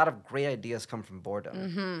think a lot of great ideas come from boredom.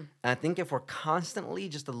 And I think if we're constantly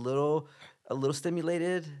just a little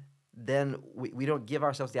stimulated, then we don't give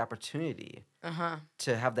ourselves the opportunity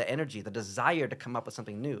to have the energy, the desire to come up with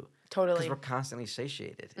something new. Totally. Because we're constantly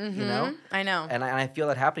satiated, you know? I know. And I feel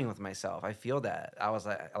that happening with myself. I feel that.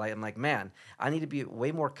 I'm like, man, I need to be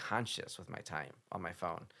way more conscious with my time on my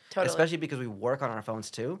phone. Totally. Especially because we work on our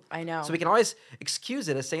phones too. I know. So we can always excuse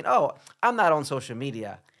it as saying, oh, I'm not on social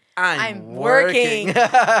media. I'm working. Well,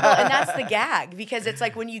 and that's the gag, because it's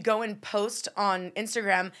like when you go and post on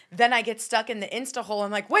Instagram, then I get stuck in the Insta hole.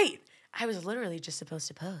 I'm like, wait, I was literally just supposed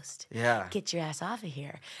to post. Yeah. Get your ass off of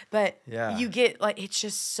here. But Yeah. you get like, it's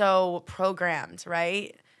just so programmed,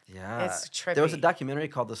 right? Yeah. It's trippy. There was a documentary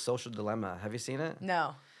called The Social Dilemma. Have you seen it?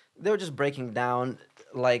 No. They were just breaking down,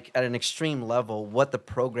 like, at an extreme level, what the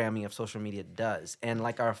programming of social media does. And,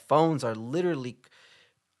 like, our phones are literally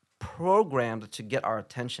programmed to get our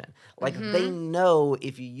attention. Like, they know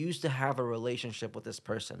if you used to have a relationship with this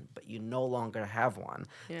person, but you no longer have one,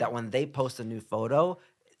 that when they post a new photo,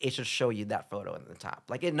 it should show you that photo in the top.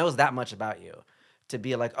 Like, it knows that much about you to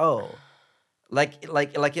be like, oh, like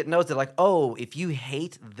it knows that, like, oh, if you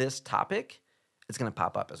hate this topic, it's going to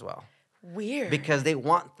pop up as well. Weird. Because they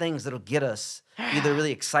want things that'll get us either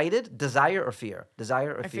really excited, desire or fear.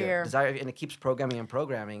 Desire or fear. Desire, and it keeps programming and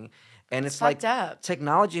programming. And it's like up.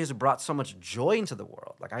 Technology has brought so much joy into the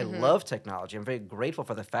world. Like, I love technology. I'm very grateful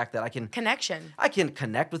for the fact that I can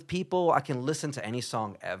connect with people. I can listen to any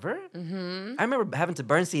song ever. I remember having to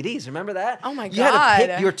burn CDs. Remember that? Oh my God. You had to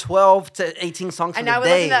pick your 12 to 18 songs for the day. And I would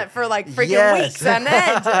listen to that for like freaking weeks on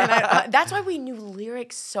end. And that's why we knew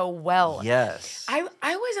lyrics so well. Yes. I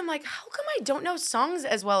always am like, how come I don't know songs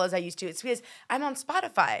as well as I used to? It's because I'm on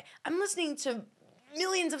Spotify. I'm listening to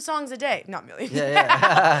millions of songs a day. Not millions.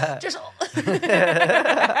 Yeah. Just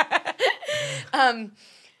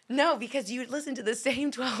no, because you listen to the same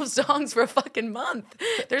 12 songs for a fucking month.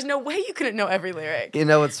 There's no way you couldn't know every lyric. You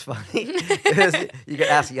know what's funny? You can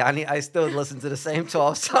ask Yanni. I still listen to the same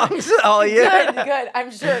 12 songs all year. Good.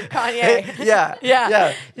 I'm sure Kanye.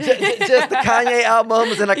 Yeah. Just the Kanye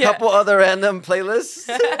albums and a couple other random playlists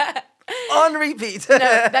on repeat. No,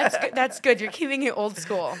 that's good. You're keeping it old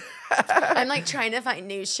school. I'm like trying to find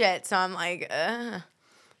new shit, so I'm like,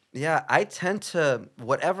 Yeah, I tend to,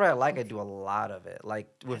 whatever I like, I do a lot of it. Like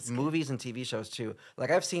with movies and TV shows too.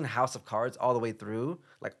 Like I've seen House of Cards all the way through,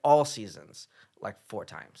 like all seasons, like 4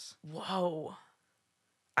 times. Whoa.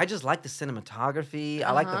 I just like the cinematography.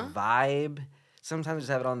 I like the vibe. Sometimes I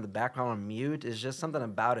just have it on the background on mute. It's just something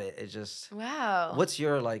about it. It's just... Wow. What's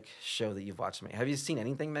your like show that you've watched? Have you seen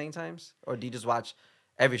anything many times? Or do you just watch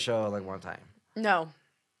every show like one time? No.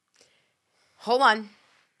 Hold on.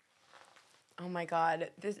 Oh my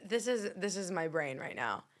God, this is my brain right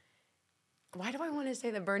now. Why do I want to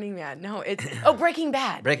say The Burning Man? No, it's Breaking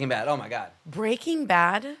Bad. Breaking Bad. Oh my God. Breaking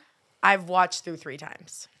Bad, I've watched through 3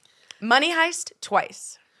 times. Money Heist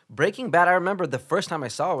twice. Breaking Bad. I remember the first time I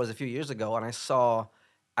saw it was a few years ago, and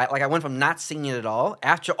I went from not seeing it at all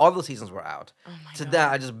after all the seasons were out to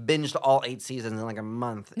that I just binged all 8 seasons in like a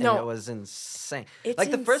month, and it was insane.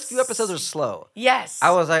 The first few episodes are slow. Yes.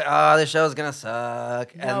 I was like, oh, this show's gonna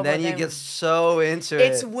suck, and then you get so into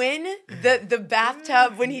it. It's when the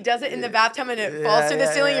bathtub, when he does it in the bathtub and it falls through the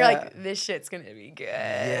ceiling, you're like, this shit's gonna be good.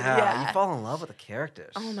 Yeah, you fall in love with the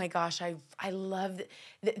characters. Oh my gosh, I love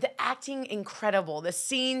the acting, incredible. The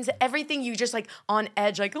scenes, everything, you just like on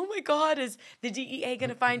edge, like, oh my God, is the DEA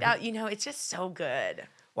gonna find out? You know, it's just so good.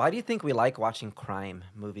 Why do you think we like watching crime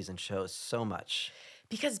movies and shows so much?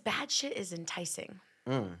 Because bad shit is enticing.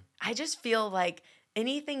 I just feel like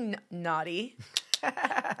anything naughty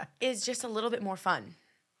is just a little bit more fun.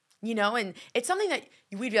 you know, and it's something that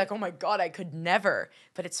we'd be like, oh my God, I could never.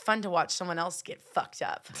 But it's fun to watch someone else get fucked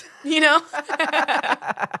up, you know?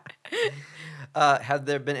 Have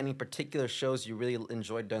there been any particular shows you really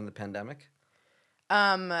enjoyed during the pandemic?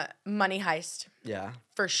 Money Heist, Yeah.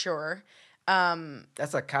 for sure.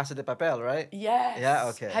 That's a Casa de Papel, right? Yes. Yeah,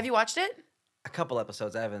 okay. Have you watched it? A couple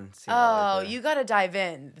episodes. I haven't seen it. Oh, you got to dive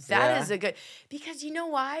in. That is Yeah? a good, because you know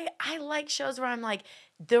why? I like shows where I'm like,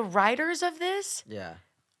 the writers of this Yeah.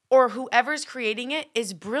 or whoever's creating it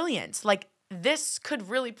is brilliant. Like, this could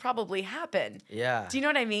really probably happen. Yeah. Do you know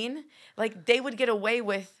what I mean? Like, they would get away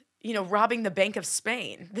with, you know, robbing the Bank of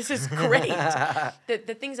Spain. This is great.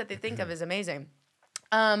 the things that they think of is amazing.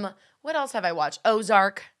 What else have I watched?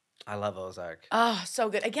 Ozark. I love Ozark. Oh, so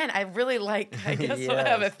good. Again, I really like, I guess I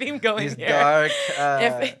have a theme going He's here. dark.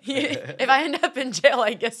 If I end up in jail,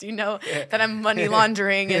 I guess you know that I'm money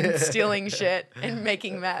laundering and stealing shit and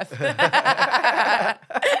making meth.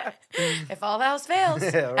 If all else fails,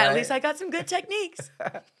 at least I got some good techniques.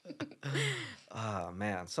 Oh,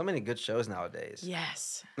 man. So many good shows nowadays.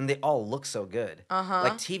 Yes. And they all look so good. Uh-huh.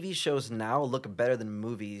 Like, TV shows now look better than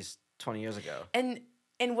movies 20 years ago.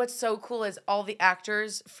 And what's so cool is all the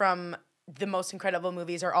actors from the most incredible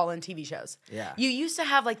movies are all in TV shows. Yeah. You used to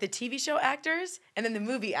have like the TV show actors and then the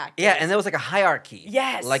movie actors. Yeah, and there was like a hierarchy.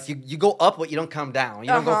 Yes. Like, you go up, but you don't come down.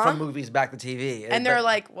 You don't go from movies back to TV. And they're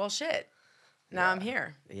like, well, shit. Now I'm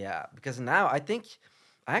here. Yeah, because now I think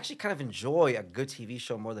I actually kind of enjoy a good TV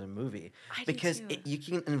show more than a movie I do because too. you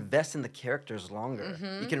can invest in the characters longer.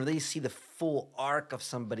 You can really see the full arc of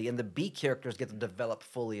somebody, and the B characters get to develop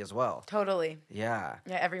fully as well. Totally. Yeah.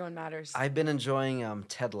 Yeah, everyone matters. I've been enjoying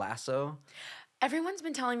Ted Lasso. Everyone's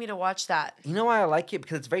been telling me to watch that. You know why I like it?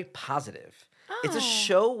 Because it's very positive. It's Oh. a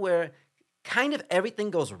show where kind of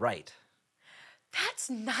everything goes right. That's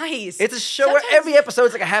nice. It's a show where every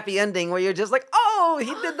episode's like a happy ending where you're just like, oh,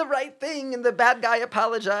 he did the right thing and the bad guy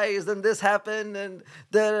apologized and this happened and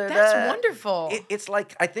That's wonderful. It's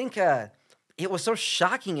like, I think it was so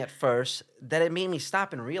shocking at first that it made me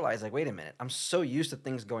stop and realize, like, wait a minute, I'm so used to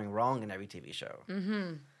things going wrong in every TV show.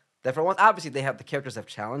 Mm-hmm. That for once, obviously the characters have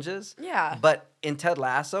challenges. Yeah. But in Ted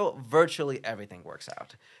Lasso, virtually everything works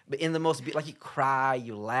out. But in the most, like, you cry,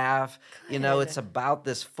 you laugh. You know, it's about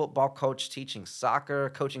this football coach coaching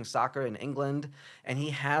soccer in England. And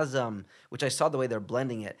he has, which I saw the way they're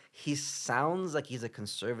blending it, he sounds like he's a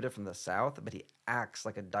conservative from the South, but he acts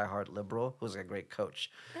like a diehard liberal who's like a great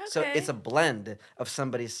coach. Okay. So it's a blend of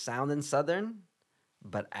somebody sounding Southern,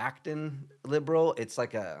 but acting liberal. It's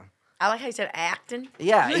like a... I like how you said acting.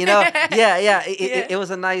 Yeah, you know, yeah. It was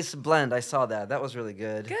a nice blend. I saw that. That was really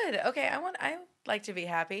good. Good. Okay, I like to be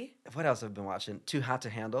happy. What else have I been watching? Too Hot to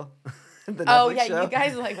Handle. The Oh Netflix yeah, show. you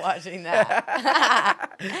guys like watching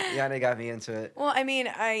that. Yeah, they got me into it. Well, I mean,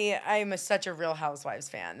 I'm such a Real Housewives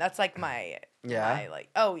fan. That's like my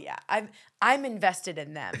oh yeah. I'm invested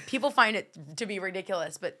in them. People find it to be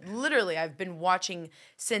ridiculous, but literally I've been watching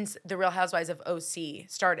since the Real Housewives of OC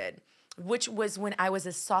started, which was when I was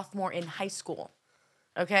a sophomore in high school.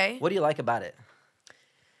 Okay? What do you like about it?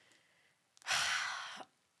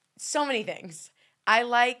 So many things.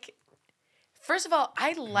 First of all,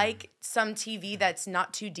 I like some TV that's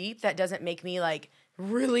not too deep, that doesn't make me like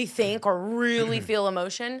really think or really feel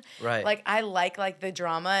emotion. Right. Like I like the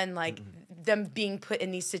drama and like them being put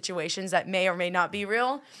in these situations that may or may not be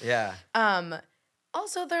real. Yeah.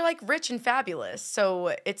 Also, they're like rich and fabulous.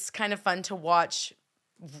 So it's kind of fun to watch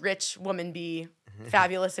rich woman be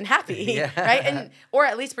fabulous and happy, Yeah. right? And or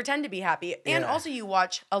at least pretend to be happy. And Yeah. also you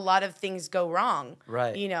watch a lot of things go wrong.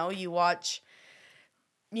 Right. You know, you watch,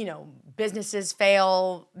 you know, businesses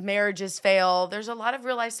fail, marriages fail. There's a lot of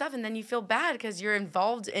real life stuff, and then you feel bad because you're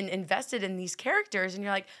involved and invested in these characters, and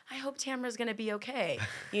you're like, I hope Tamara's gonna be okay.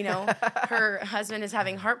 You know, her husband is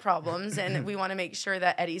having heart problems, and we want to make sure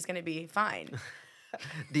that Eddie's gonna be fine.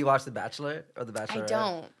 Do you watch The Bachelor or The Bachelorette? I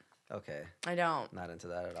don't. Okay. I don't. Not into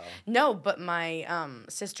that at all. No, but my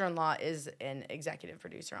sister-in-law is an executive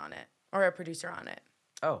producer on it, or a producer on it.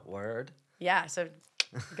 Oh, word. Yeah, so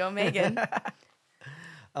go Megan.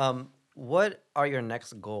 What are your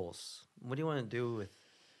next goals? What do you want to do with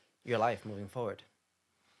your life moving forward?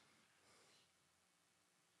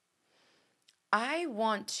 I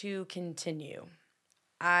want to continue.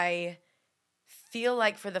 I feel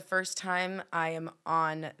like for the first time I am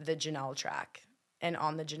on the Janelle track and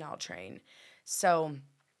on the Janelle train. So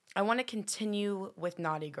I want to continue with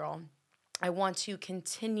Naughty Girl. I want to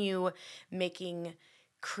continue making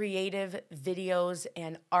creative videos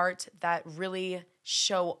and art that really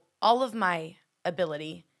show all of my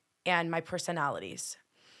ability and my personalities.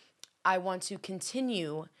 I want to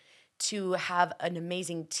continue to have an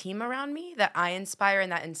amazing team around me that I inspire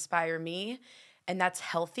and that inspire me, and that's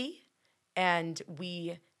healthy, and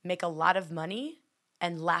we make a lot of money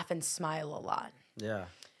and laugh and smile a lot. Yeah.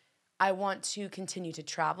 I want to continue to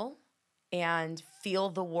travel and feel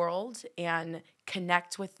the world and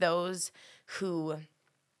connect with those who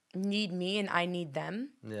need me and I need them.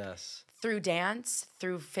 Yes. Through dance,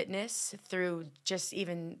 through fitness, through just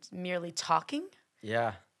even merely talking.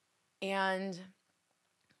 Yeah. And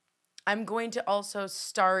I'm going to also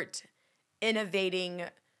start innovating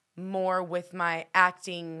more with my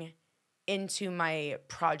acting into my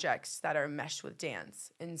projects that are meshed with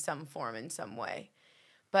dance in some form, in some way.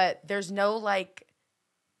 But there's no like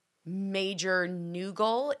major new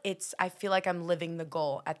goal. I feel like I'm living the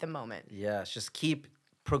goal at the moment. Yes. Just keep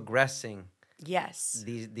progressing Yes.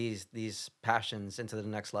 these passions into the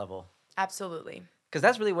next level. Absolutely. Because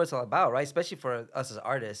that's really what it's all about, right? Especially for us as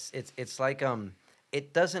artists. It's like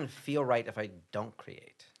it doesn't feel right if I don't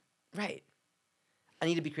create. Right. I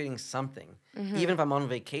need to be creating something. Even if I'm on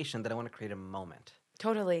vacation, then I want to create a moment.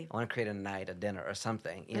 Totally. I want to create a night, a dinner, or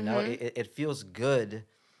something. You know, it feels good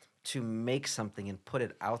to make something and put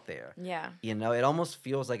it out there. Yeah. You know, it almost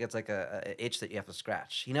feels like it's like a itch that you have to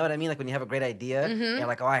scratch. You know what I mean? Like when you have a great idea, you're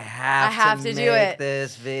like, oh, I have to do make it.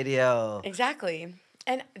 this video. Exactly.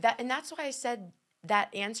 And that's why I said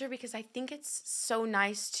that answer, because I think it's so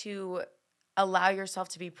nice to allow yourself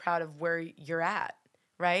to be proud of where you're at.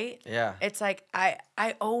 Right? Yeah. It's like I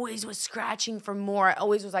always was scratching for more. I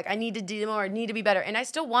always was like, I need to do more, I need to be better. And I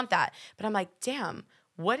still want that. But I'm like, damn,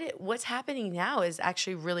 what's happening now is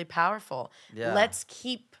actually really powerful. Yeah. Let's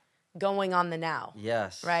keep going on the now.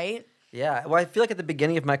 Yes. Right? Yeah. Well, I feel like at the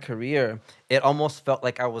beginning of my career, it almost felt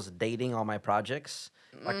like I was dating all my projects.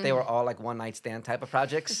 Like they were all like one night stand type of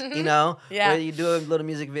projects, you know? Yeah. Where you do a little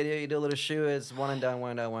music video, you do a little shoot, it's one and done,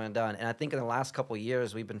 one and done, one and done. And I think in the last couple of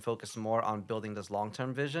years, we've been focused more on building this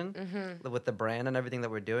long-term vision with the brand and everything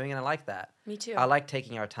that we're doing. And I like that. Me too. I like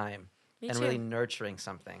taking our time Me and too. really nurturing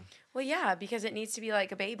something. Well, yeah, because it needs to be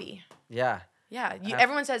like a baby. Yeah. Yeah,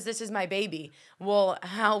 everyone says this is my baby. Well,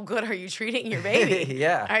 how good are you treating your baby?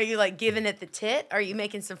 Yeah. Are you like giving it the tit? Are you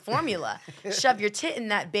making some formula? Shove your tit in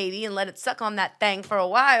that baby and let it suck on that thing for a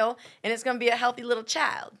while, and it's gonna be a healthy little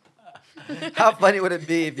child. How funny would it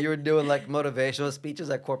be if you were doing like motivational speeches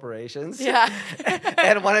at corporations? Yeah.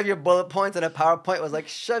 And one of your bullet points in a PowerPoint was like,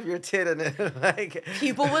 shove your tit in it. Like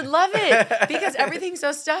People would love it because everything's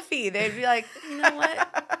so stuffy. They'd be like, you know what?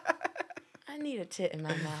 I need a tit in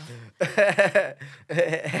my mouth.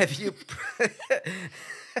 Have you?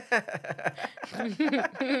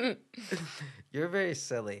 You're very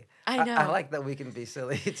silly. I know. I like that we can be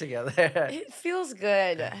silly together. It feels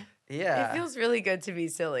good. Yeah. It feels really good to be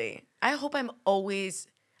silly. I hope I always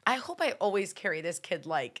carry this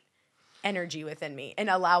kid-like energy within me and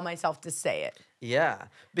allow myself to say it. Yeah,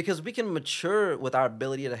 because we can mature with our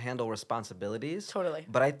ability to handle responsibilities. Totally.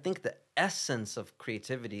 But I think the essence of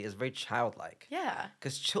creativity is very childlike. Yeah.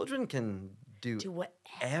 Because children can do whatever.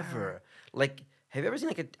 ever. Like, have you ever seen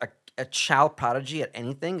like a child prodigy at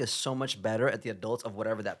anything is so much better at the adults of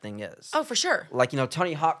whatever that thing is? Oh, for sure. Like, you know,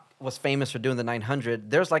 Tony Hawk was famous for doing the 900.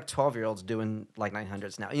 There's like 12-year-olds doing like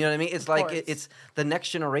 900s now. You know what I mean? It's like it's the next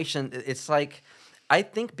generation. It's like, I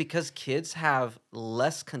think because kids have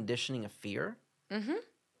less conditioning of fear,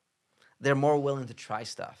 they're more willing to try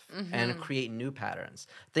stuff and create new patterns.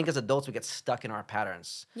 I think as adults, we get stuck in our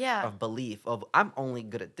patterns of belief of I'm only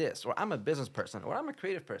good at this, or I'm a business person, or I'm a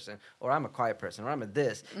creative person, or I'm a quiet person, or I'm a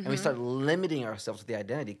this. And we start limiting ourselves with the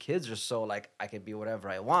identity. Kids are so like, I can be whatever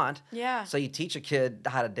I want. Yeah. So you teach a kid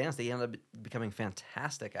how to dance, they end up becoming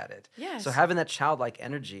fantastic at it. Yes. So having that childlike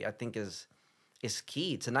energy, I think is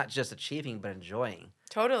key to not just achieving, but enjoying.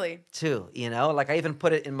 Totally. Too, you know? Like I even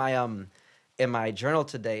put it in my journal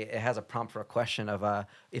today. It has a prompt for a question of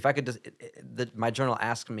if I could just my journal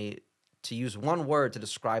asked me to use one word to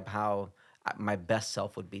describe how my best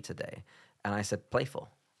self would be today, and I said playful.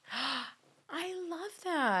 I love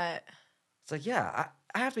that. It's like, yeah,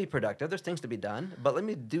 I have to be productive, there's things to be done, but let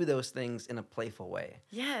me do those things in a playful way.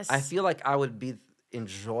 Yes. I feel like I would be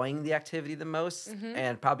enjoying the activity the most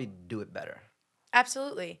and probably do it better.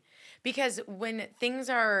 Absolutely. Because when things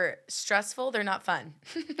are stressful, they're not fun.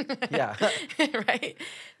 Yeah. Right?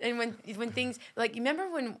 And when things, like, you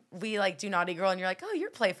remember when we, like, do Naughty Girl and you're like, oh, you're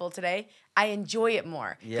playful today? I enjoy it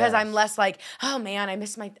more. Because I'm less like, oh, man, I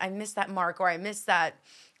missed that mark, or I missed that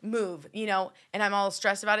move, you know? And I'm all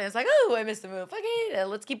stressed about it. It's like, oh, I missed the move. Okay,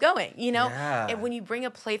 let's keep going, you know? Yeah. And when you bring a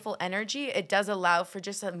playful energy, it does allow for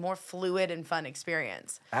just a more fluid and fun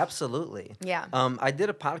experience. Absolutely. Yeah. I did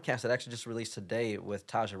a podcast that actually just released today with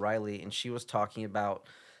Taja Riley, and she was talking about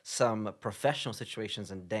some professional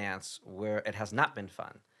situations in dance where it has not been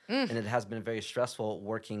fun. And it has been very stressful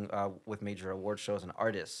working with major award shows and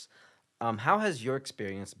artists. How has your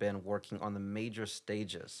experience been working on the major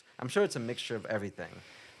stages? I'm sure it's a mixture of everything,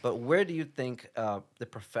 but where do you think the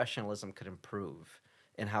professionalism could improve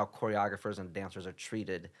in how choreographers and dancers are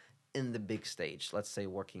treated in the big stage? Let's say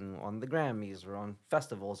working on the Grammys or on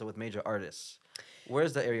festivals or with major artists.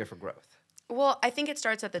 Where's the area for growth? Well, I think it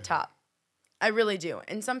starts at the top. I really do.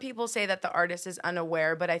 And some people say that the artist is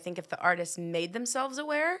unaware, but I think if the artist made themselves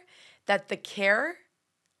aware, that the care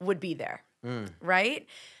would be there, right?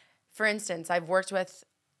 For instance, I've worked with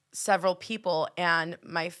several people, and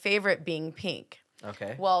my favorite being Pink.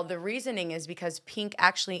 Okay. Well, the reasoning is because Pink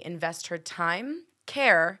actually invests her time,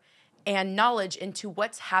 care, and knowledge into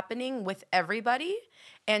what's happening with everybody.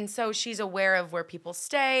 And so she's aware of where people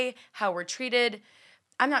stay, how we're treated.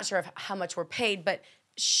 I'm not sure of how much we're paid, but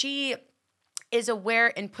she is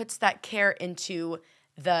aware and puts that care into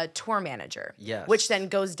the tour manager, Yes. which then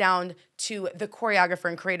goes down to the choreographer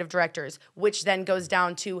and creative directors, which then goes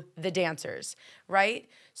down to the dancers, right?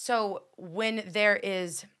 So when there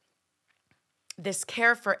is this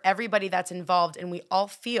care for everybody that's involved and we all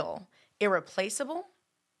feel irreplaceable,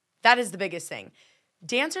 that is the biggest thing.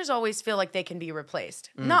 Dancers always feel like they can be replaced.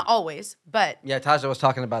 Not always, but Yeah, Taja was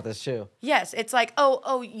talking about this too. yes, it's like,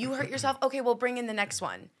 oh, you hurt yourself? Okay, well, bring in the next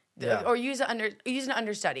one. Yeah. Or use an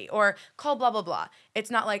understudy, or call blah, blah, blah.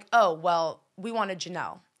 It's not like, oh, well, we wanted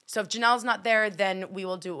Janelle. So if Janelle's not there, then we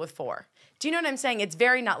will do it with 4. Do you know what I'm saying? It's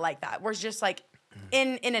very not like that. We're just like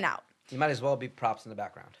in and out. You might as well be props in the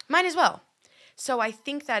background. Might as well. So I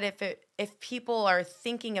think that if people are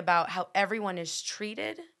thinking about how everyone is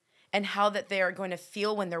treated and how that they are going to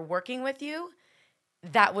feel when they're working with you,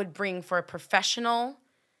 that would bring for a professional,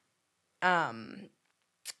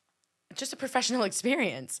 just a professional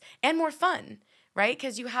experience and more fun, right?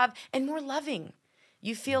 Because and more loving.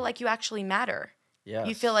 You feel like you actually matter. Yes.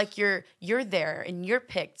 You feel like you're there and you're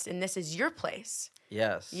picked and this is your place.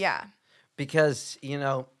 Yes. Yeah. Because,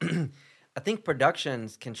 I think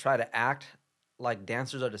productions can try to act like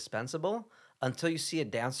dancers are dispensable until you see a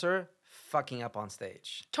dancer fucking up on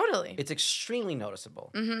stage. Totally. It's extremely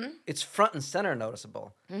noticeable. It's front and center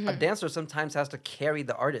noticeable. A dancer sometimes has to carry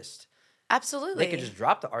the artist. Absolutely. They could just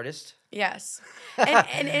drop the artist. Yes.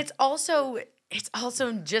 And it's also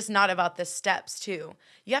just not about the steps too.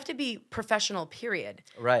 You have to be professional, period.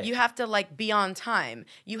 Right. You have to be on time.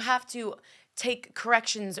 You have to take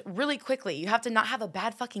corrections really quickly. You have to not have a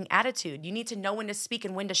bad fucking attitude. You need to know when to speak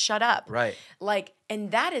and when to shut up. Right.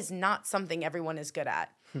 And that is not something everyone is good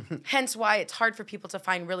at. Hence why it's hard for people to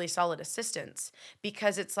find really solid assistants,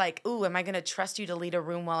 because it's like, ooh, am I going to trust you to lead a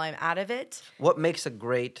room while I'm out of it? What makes a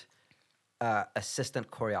great assistant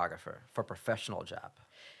choreographer for a professional job?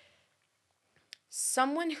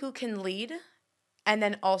 Someone who can lead and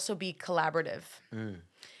then also be collaborative.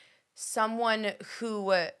 Someone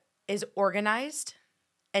who is organized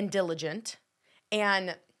and diligent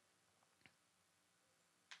and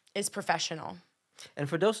is professional. And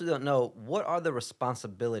for those who don't know, what are the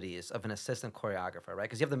responsibilities of an assistant choreographer, right?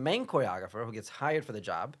 Because you have the main choreographer who gets hired for the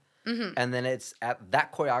job, and then it's at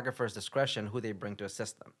that choreographer's discretion who they bring to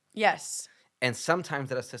assist them. Yes. And sometimes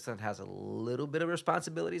that assistant has a little bit of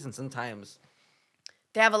responsibilities, and sometimes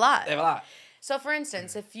They have a lot. they have a lot. So, for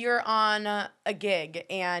instance, if you're on a gig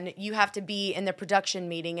and you have to be in the production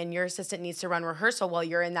meeting and your assistant needs to run rehearsal while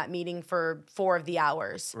you're in that meeting for 4 of the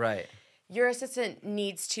hours, Right. your assistant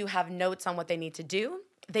needs to have notes on what they need to do.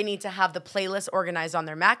 They need to have the playlist organized on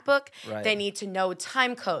their MacBook. Right. They need to know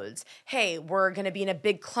time codes. Hey, we're going to be in a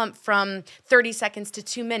big clump from 30 seconds to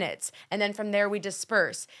 2 minutes. And then from there, we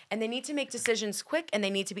disperse. And they need to make decisions quick, and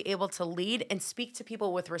they need to be able to lead and speak to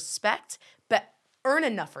people with respect, but earn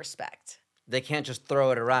enough respect. They can't just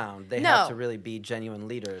throw it around. They No. have to really be genuine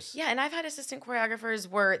leaders. Yeah, and I've had assistant choreographers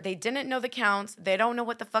where they didn't know the counts, they don't know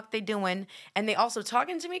what the fuck they doing, and they also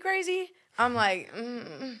talking to me crazy. I'm like,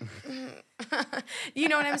 you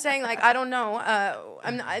know what I'm saying? Like, I don't know.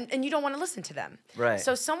 I'm not, and you don't want to listen to them. Right.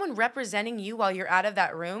 So someone representing you while you're out of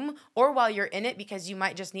that room or while you're in it because you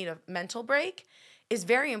might just need a mental break is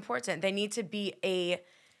very important. They need to be a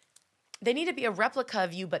replica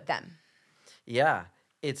of you, but them. Yeah.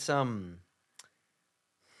 It's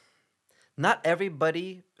not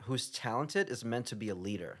everybody who's talented is meant to be a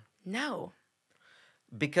leader. No.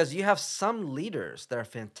 Because you have some leaders that are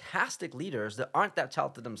fantastic leaders that aren't that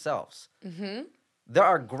talented themselves. there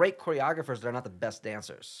are great choreographers that are not the best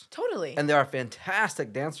dancers. Totally. And there are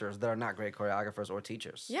fantastic dancers that are not great choreographers or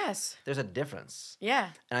teachers. Yes. There's a difference. Yeah.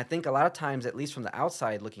 And I think a lot of times, at least from the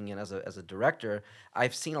outside looking in as a director,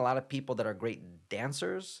 I've seen a lot of people that are great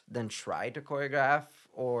dancers then try to choreograph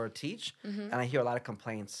or teach. And I hear a lot of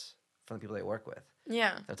complaints from the people they work with.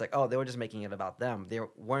 Yeah. It's like, oh, they were just making it about them. They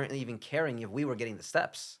weren't even caring if we were getting the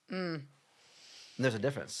steps. And there's a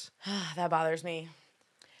difference. That bothers me.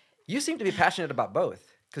 You seem to be passionate about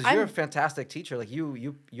both because you're a fantastic teacher. Like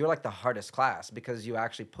you're like the hardest class because you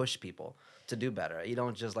actually push people to do better. You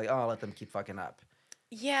don't just like, oh, let them keep fucking up.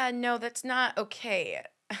 Yeah, no, that's not okay.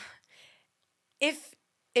 If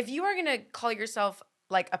you are gonna call yourself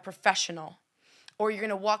like a professional, or you're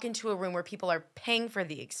gonna walk into a room where people are paying for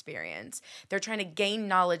the experience, they're trying to gain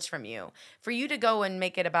knowledge from you. For you to go and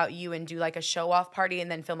make it about you and do like a show off party and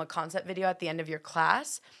then film a concept video at the end of your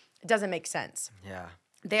class, it doesn't make sense. Yeah.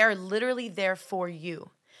 They are literally there for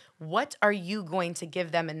you. What are you going to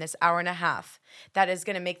give them in this hour and a half that is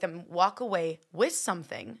going to make them walk away with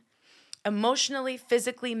something emotionally,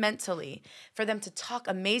 physically, mentally, for them to talk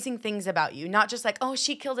amazing things about you? Not just like, oh,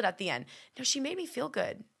 she killed it at the end. No, she made me feel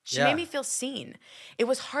good. She made me feel seen. It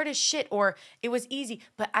was hard as shit or it was easy,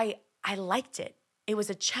 but I liked it. It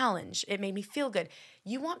was a challenge. It made me feel good.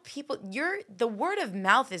 You want people, the word of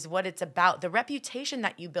mouth is what it's about. The reputation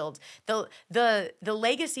that you build, the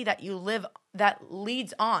legacy that you live, that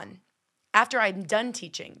leads on after I'm done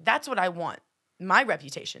teaching. That's what I want my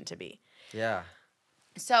reputation to be. Yeah.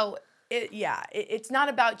 So it's not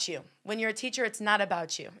about you. When you're a teacher, it's not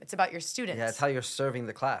about you. It's about your students. Yeah, it's how you're serving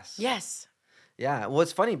the class. Yes. Yeah. Well,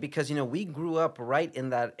 it's funny because, we grew up right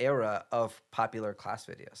in that era of popular class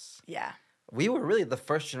videos. Yeah. We were really the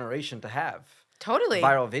first generation to have Totally.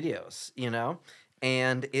 viral videos,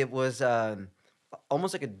 and it was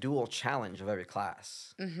almost like a dual challenge of every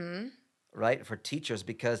class, right? For teachers,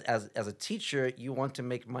 because as a teacher, you want to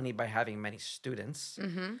make money by having many students.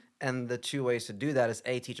 And the two ways to do that is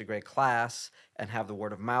A, teach a great class and have the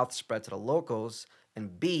word of mouth spread to the locals,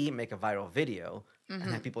 and B, make a viral video and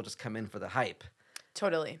have people just come in for the hype.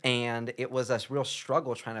 Totally. And it was a real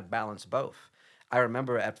struggle trying to balance both. I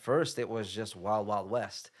remember at first it was just Wild Wild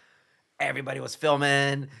West. Everybody was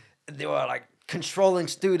filming. They were like controlling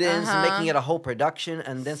students, making it a whole production.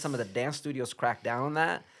 And then some of the dance studios cracked down on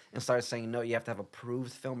that and started saying, no, you have to have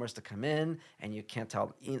approved filmers to come in and you can't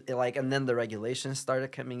tell. And then the regulations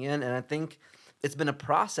started coming in. And I think it's been a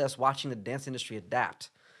process watching the dance industry adapt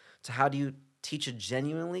to how do you teach a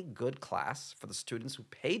genuinely good class for the students who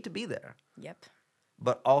paid to be there. Yep.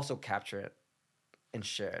 But also capture it and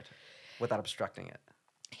share it without obstructing it.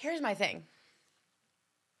 Here's my thing.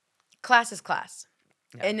 Class is class.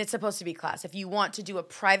 Yeah. And it's supposed to be class. If you want to do a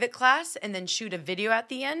private class and then shoot a video at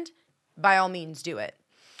the end, by all means do it.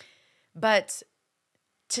 But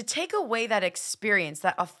to take away that experience,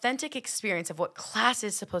 that authentic experience of what class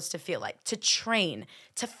is supposed to feel like, to train,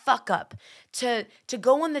 to fuck up, to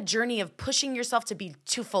go on the journey of pushing yourself to be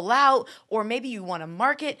too full out, or maybe you want to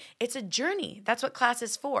market, it's a journey. That's what class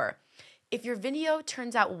is for. If your video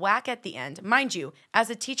turns out whack at the end, mind you, as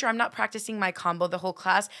a teacher, I'm not practicing my combo the whole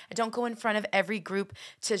class. I don't go in front of every group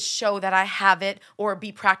to show that I have it or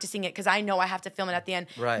be practicing it because I know I have to film it at the end.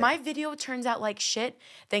 Right. My video turns out like shit,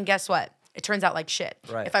 then guess what? It turns out like shit.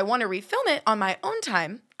 Right. If I want to refilm it on my own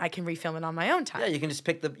time, I can refilm it on my own time. Yeah, you can just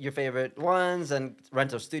pick your favorite ones and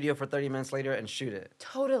rent a studio for 30 minutes later and shoot it.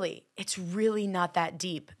 Totally. It's really not that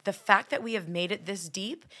deep. The fact that we have made it this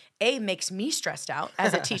deep, A, makes me stressed out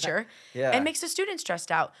as a teacher, Yeah. and makes the students stressed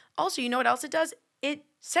out. Also, you know what else it does? It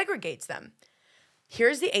segregates them.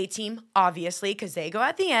 Here's the A team, obviously, because they go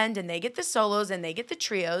at the end and they get the solos and they get the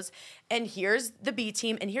trios. And here's the B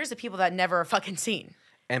team, and here's the people that never are fucking seen.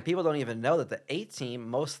 And people don't even know that the A team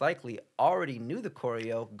most likely already knew the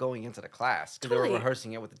choreo going into the class because they Totally. were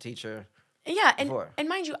rehearsing it with the teacher. Yeah, before. and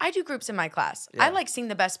mind you, I do groups in my class. Yeah. I like seeing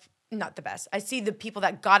the best, not the best. I see the people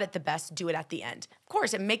that got it the best do it at the end. Of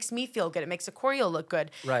course, it makes me feel good. It makes the choreo look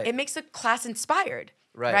good. Right. It makes the class inspired.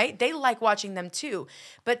 Right. They like watching them too.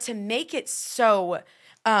 But to make it so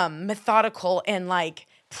methodical and like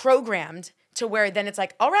programmed to where then it's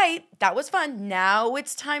like, all right, that was fun. Now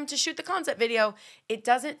it's time to shoot the concept video. It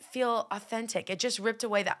doesn't feel authentic. It just ripped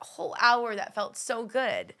away that whole hour that felt so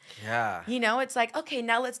good. Yeah. It's like, okay,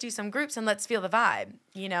 now let's do some groups and let's feel the vibe,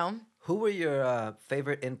 Who were your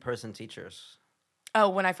favorite in-person teachers? Oh,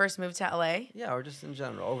 when I first moved to LA? Yeah, or just in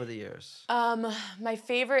general, over the years. My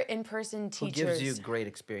favorite in-person Who teachers. gives you great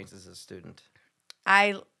experiences as a student?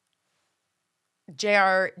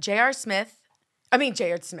 J.R. Smith. I mean,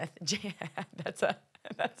 J.R. Smith. That's a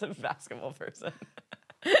basketball person.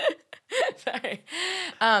 Sorry.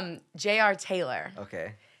 J.R. Taylor.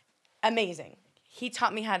 Okay. Amazing. He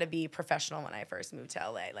taught me how to be professional when I first moved to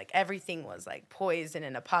LA. Like everything was like poised and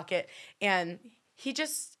in a pocket. And he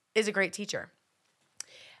just is a great teacher.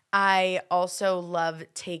 I also love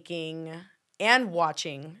taking and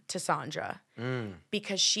watching Tassandra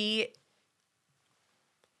because she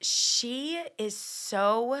is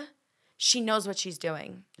so, she knows what she's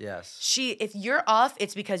doing. Yes. If you're off,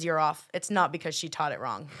 it's because you're off. It's not because she taught it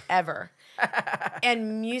wrong, ever.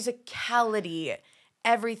 And musicality,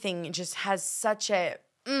 everything just has such a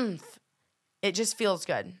oomph. It just feels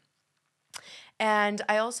good. And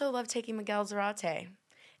I also love taking Miguel Zarate.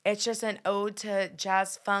 It's just an ode to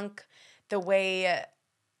jazz funk, the way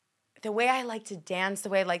I like to dance, the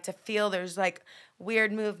way I like to feel. There's like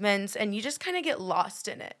weird movements, and you just kind of get lost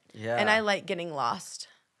in it. Yeah. And I like getting lost.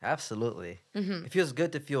 Absolutely. It feels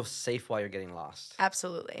good to feel safe while you're getting lost.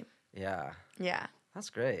 Absolutely. Yeah. Yeah. That's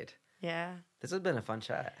great. Yeah. This has been a fun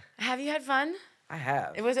chat. Have you had fun? I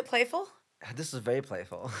have. Was it playful? This is very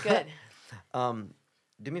playful. Good.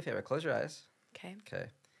 Do me a favor. Close your eyes. Okay. Okay.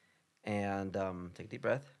 And take a deep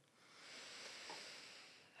breath.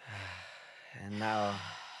 And now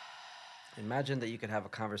imagine that you could have a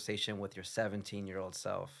conversation with your 17-year-old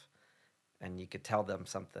self, and you could tell them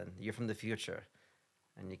something. You're from the future,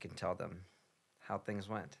 and you can tell them how things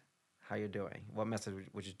went, how you're doing. What message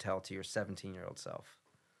would you tell to your 17-year-old self?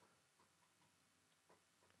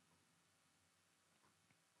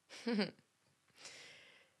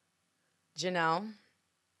 Janelle,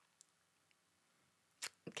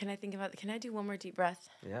 can I do one more deep breath?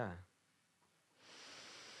 Yeah.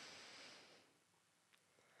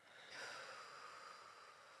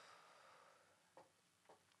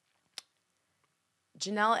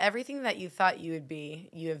 Janelle, everything that you thought you would be,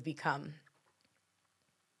 you have become.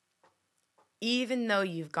 Even though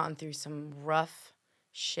you've gone through some rough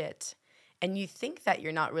shit, and you think that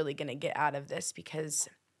you're not really going to get out of this because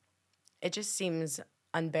it just seems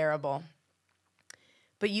unbearable.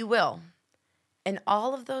 But you will. And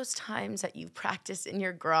all of those times that you've practiced in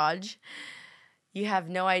your garage, you have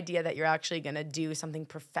no idea that you're actually going to do something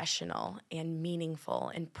professional and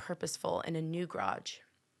meaningful and purposeful in a new garage,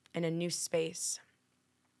 in a new space.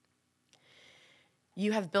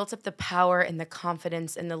 You have built up the power and the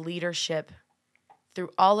confidence and the leadership through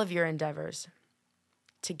all of your endeavors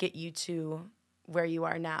to get you to where you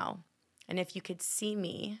are now. And if you could see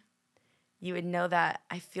me, you would know that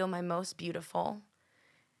I feel my most beautiful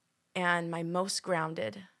and my most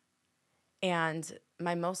grounded and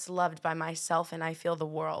my most loved by myself, and I feel the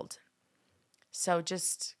world. So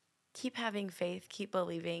just keep having faith, keep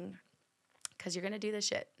believing, because you're going to do this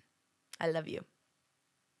shit. I love you.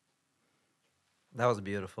 That was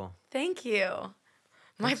beautiful. Thank you.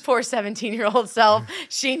 My poor 17-year-old self,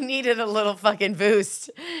 she needed a little fucking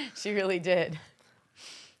boost. She really did.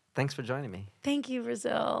 Thanks for joining me. Thank you,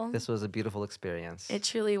 Brazil. This was a beautiful experience. It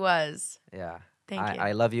truly was. Yeah. Thank you.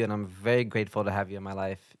 I love you, and I'm very grateful to have you in my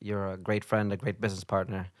life. You're a great friend, a great business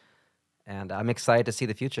partner, and I'm excited to see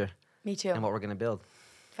the future. Me too. And what we're going to build.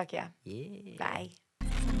 Fuck yeah. Yeah. Bye.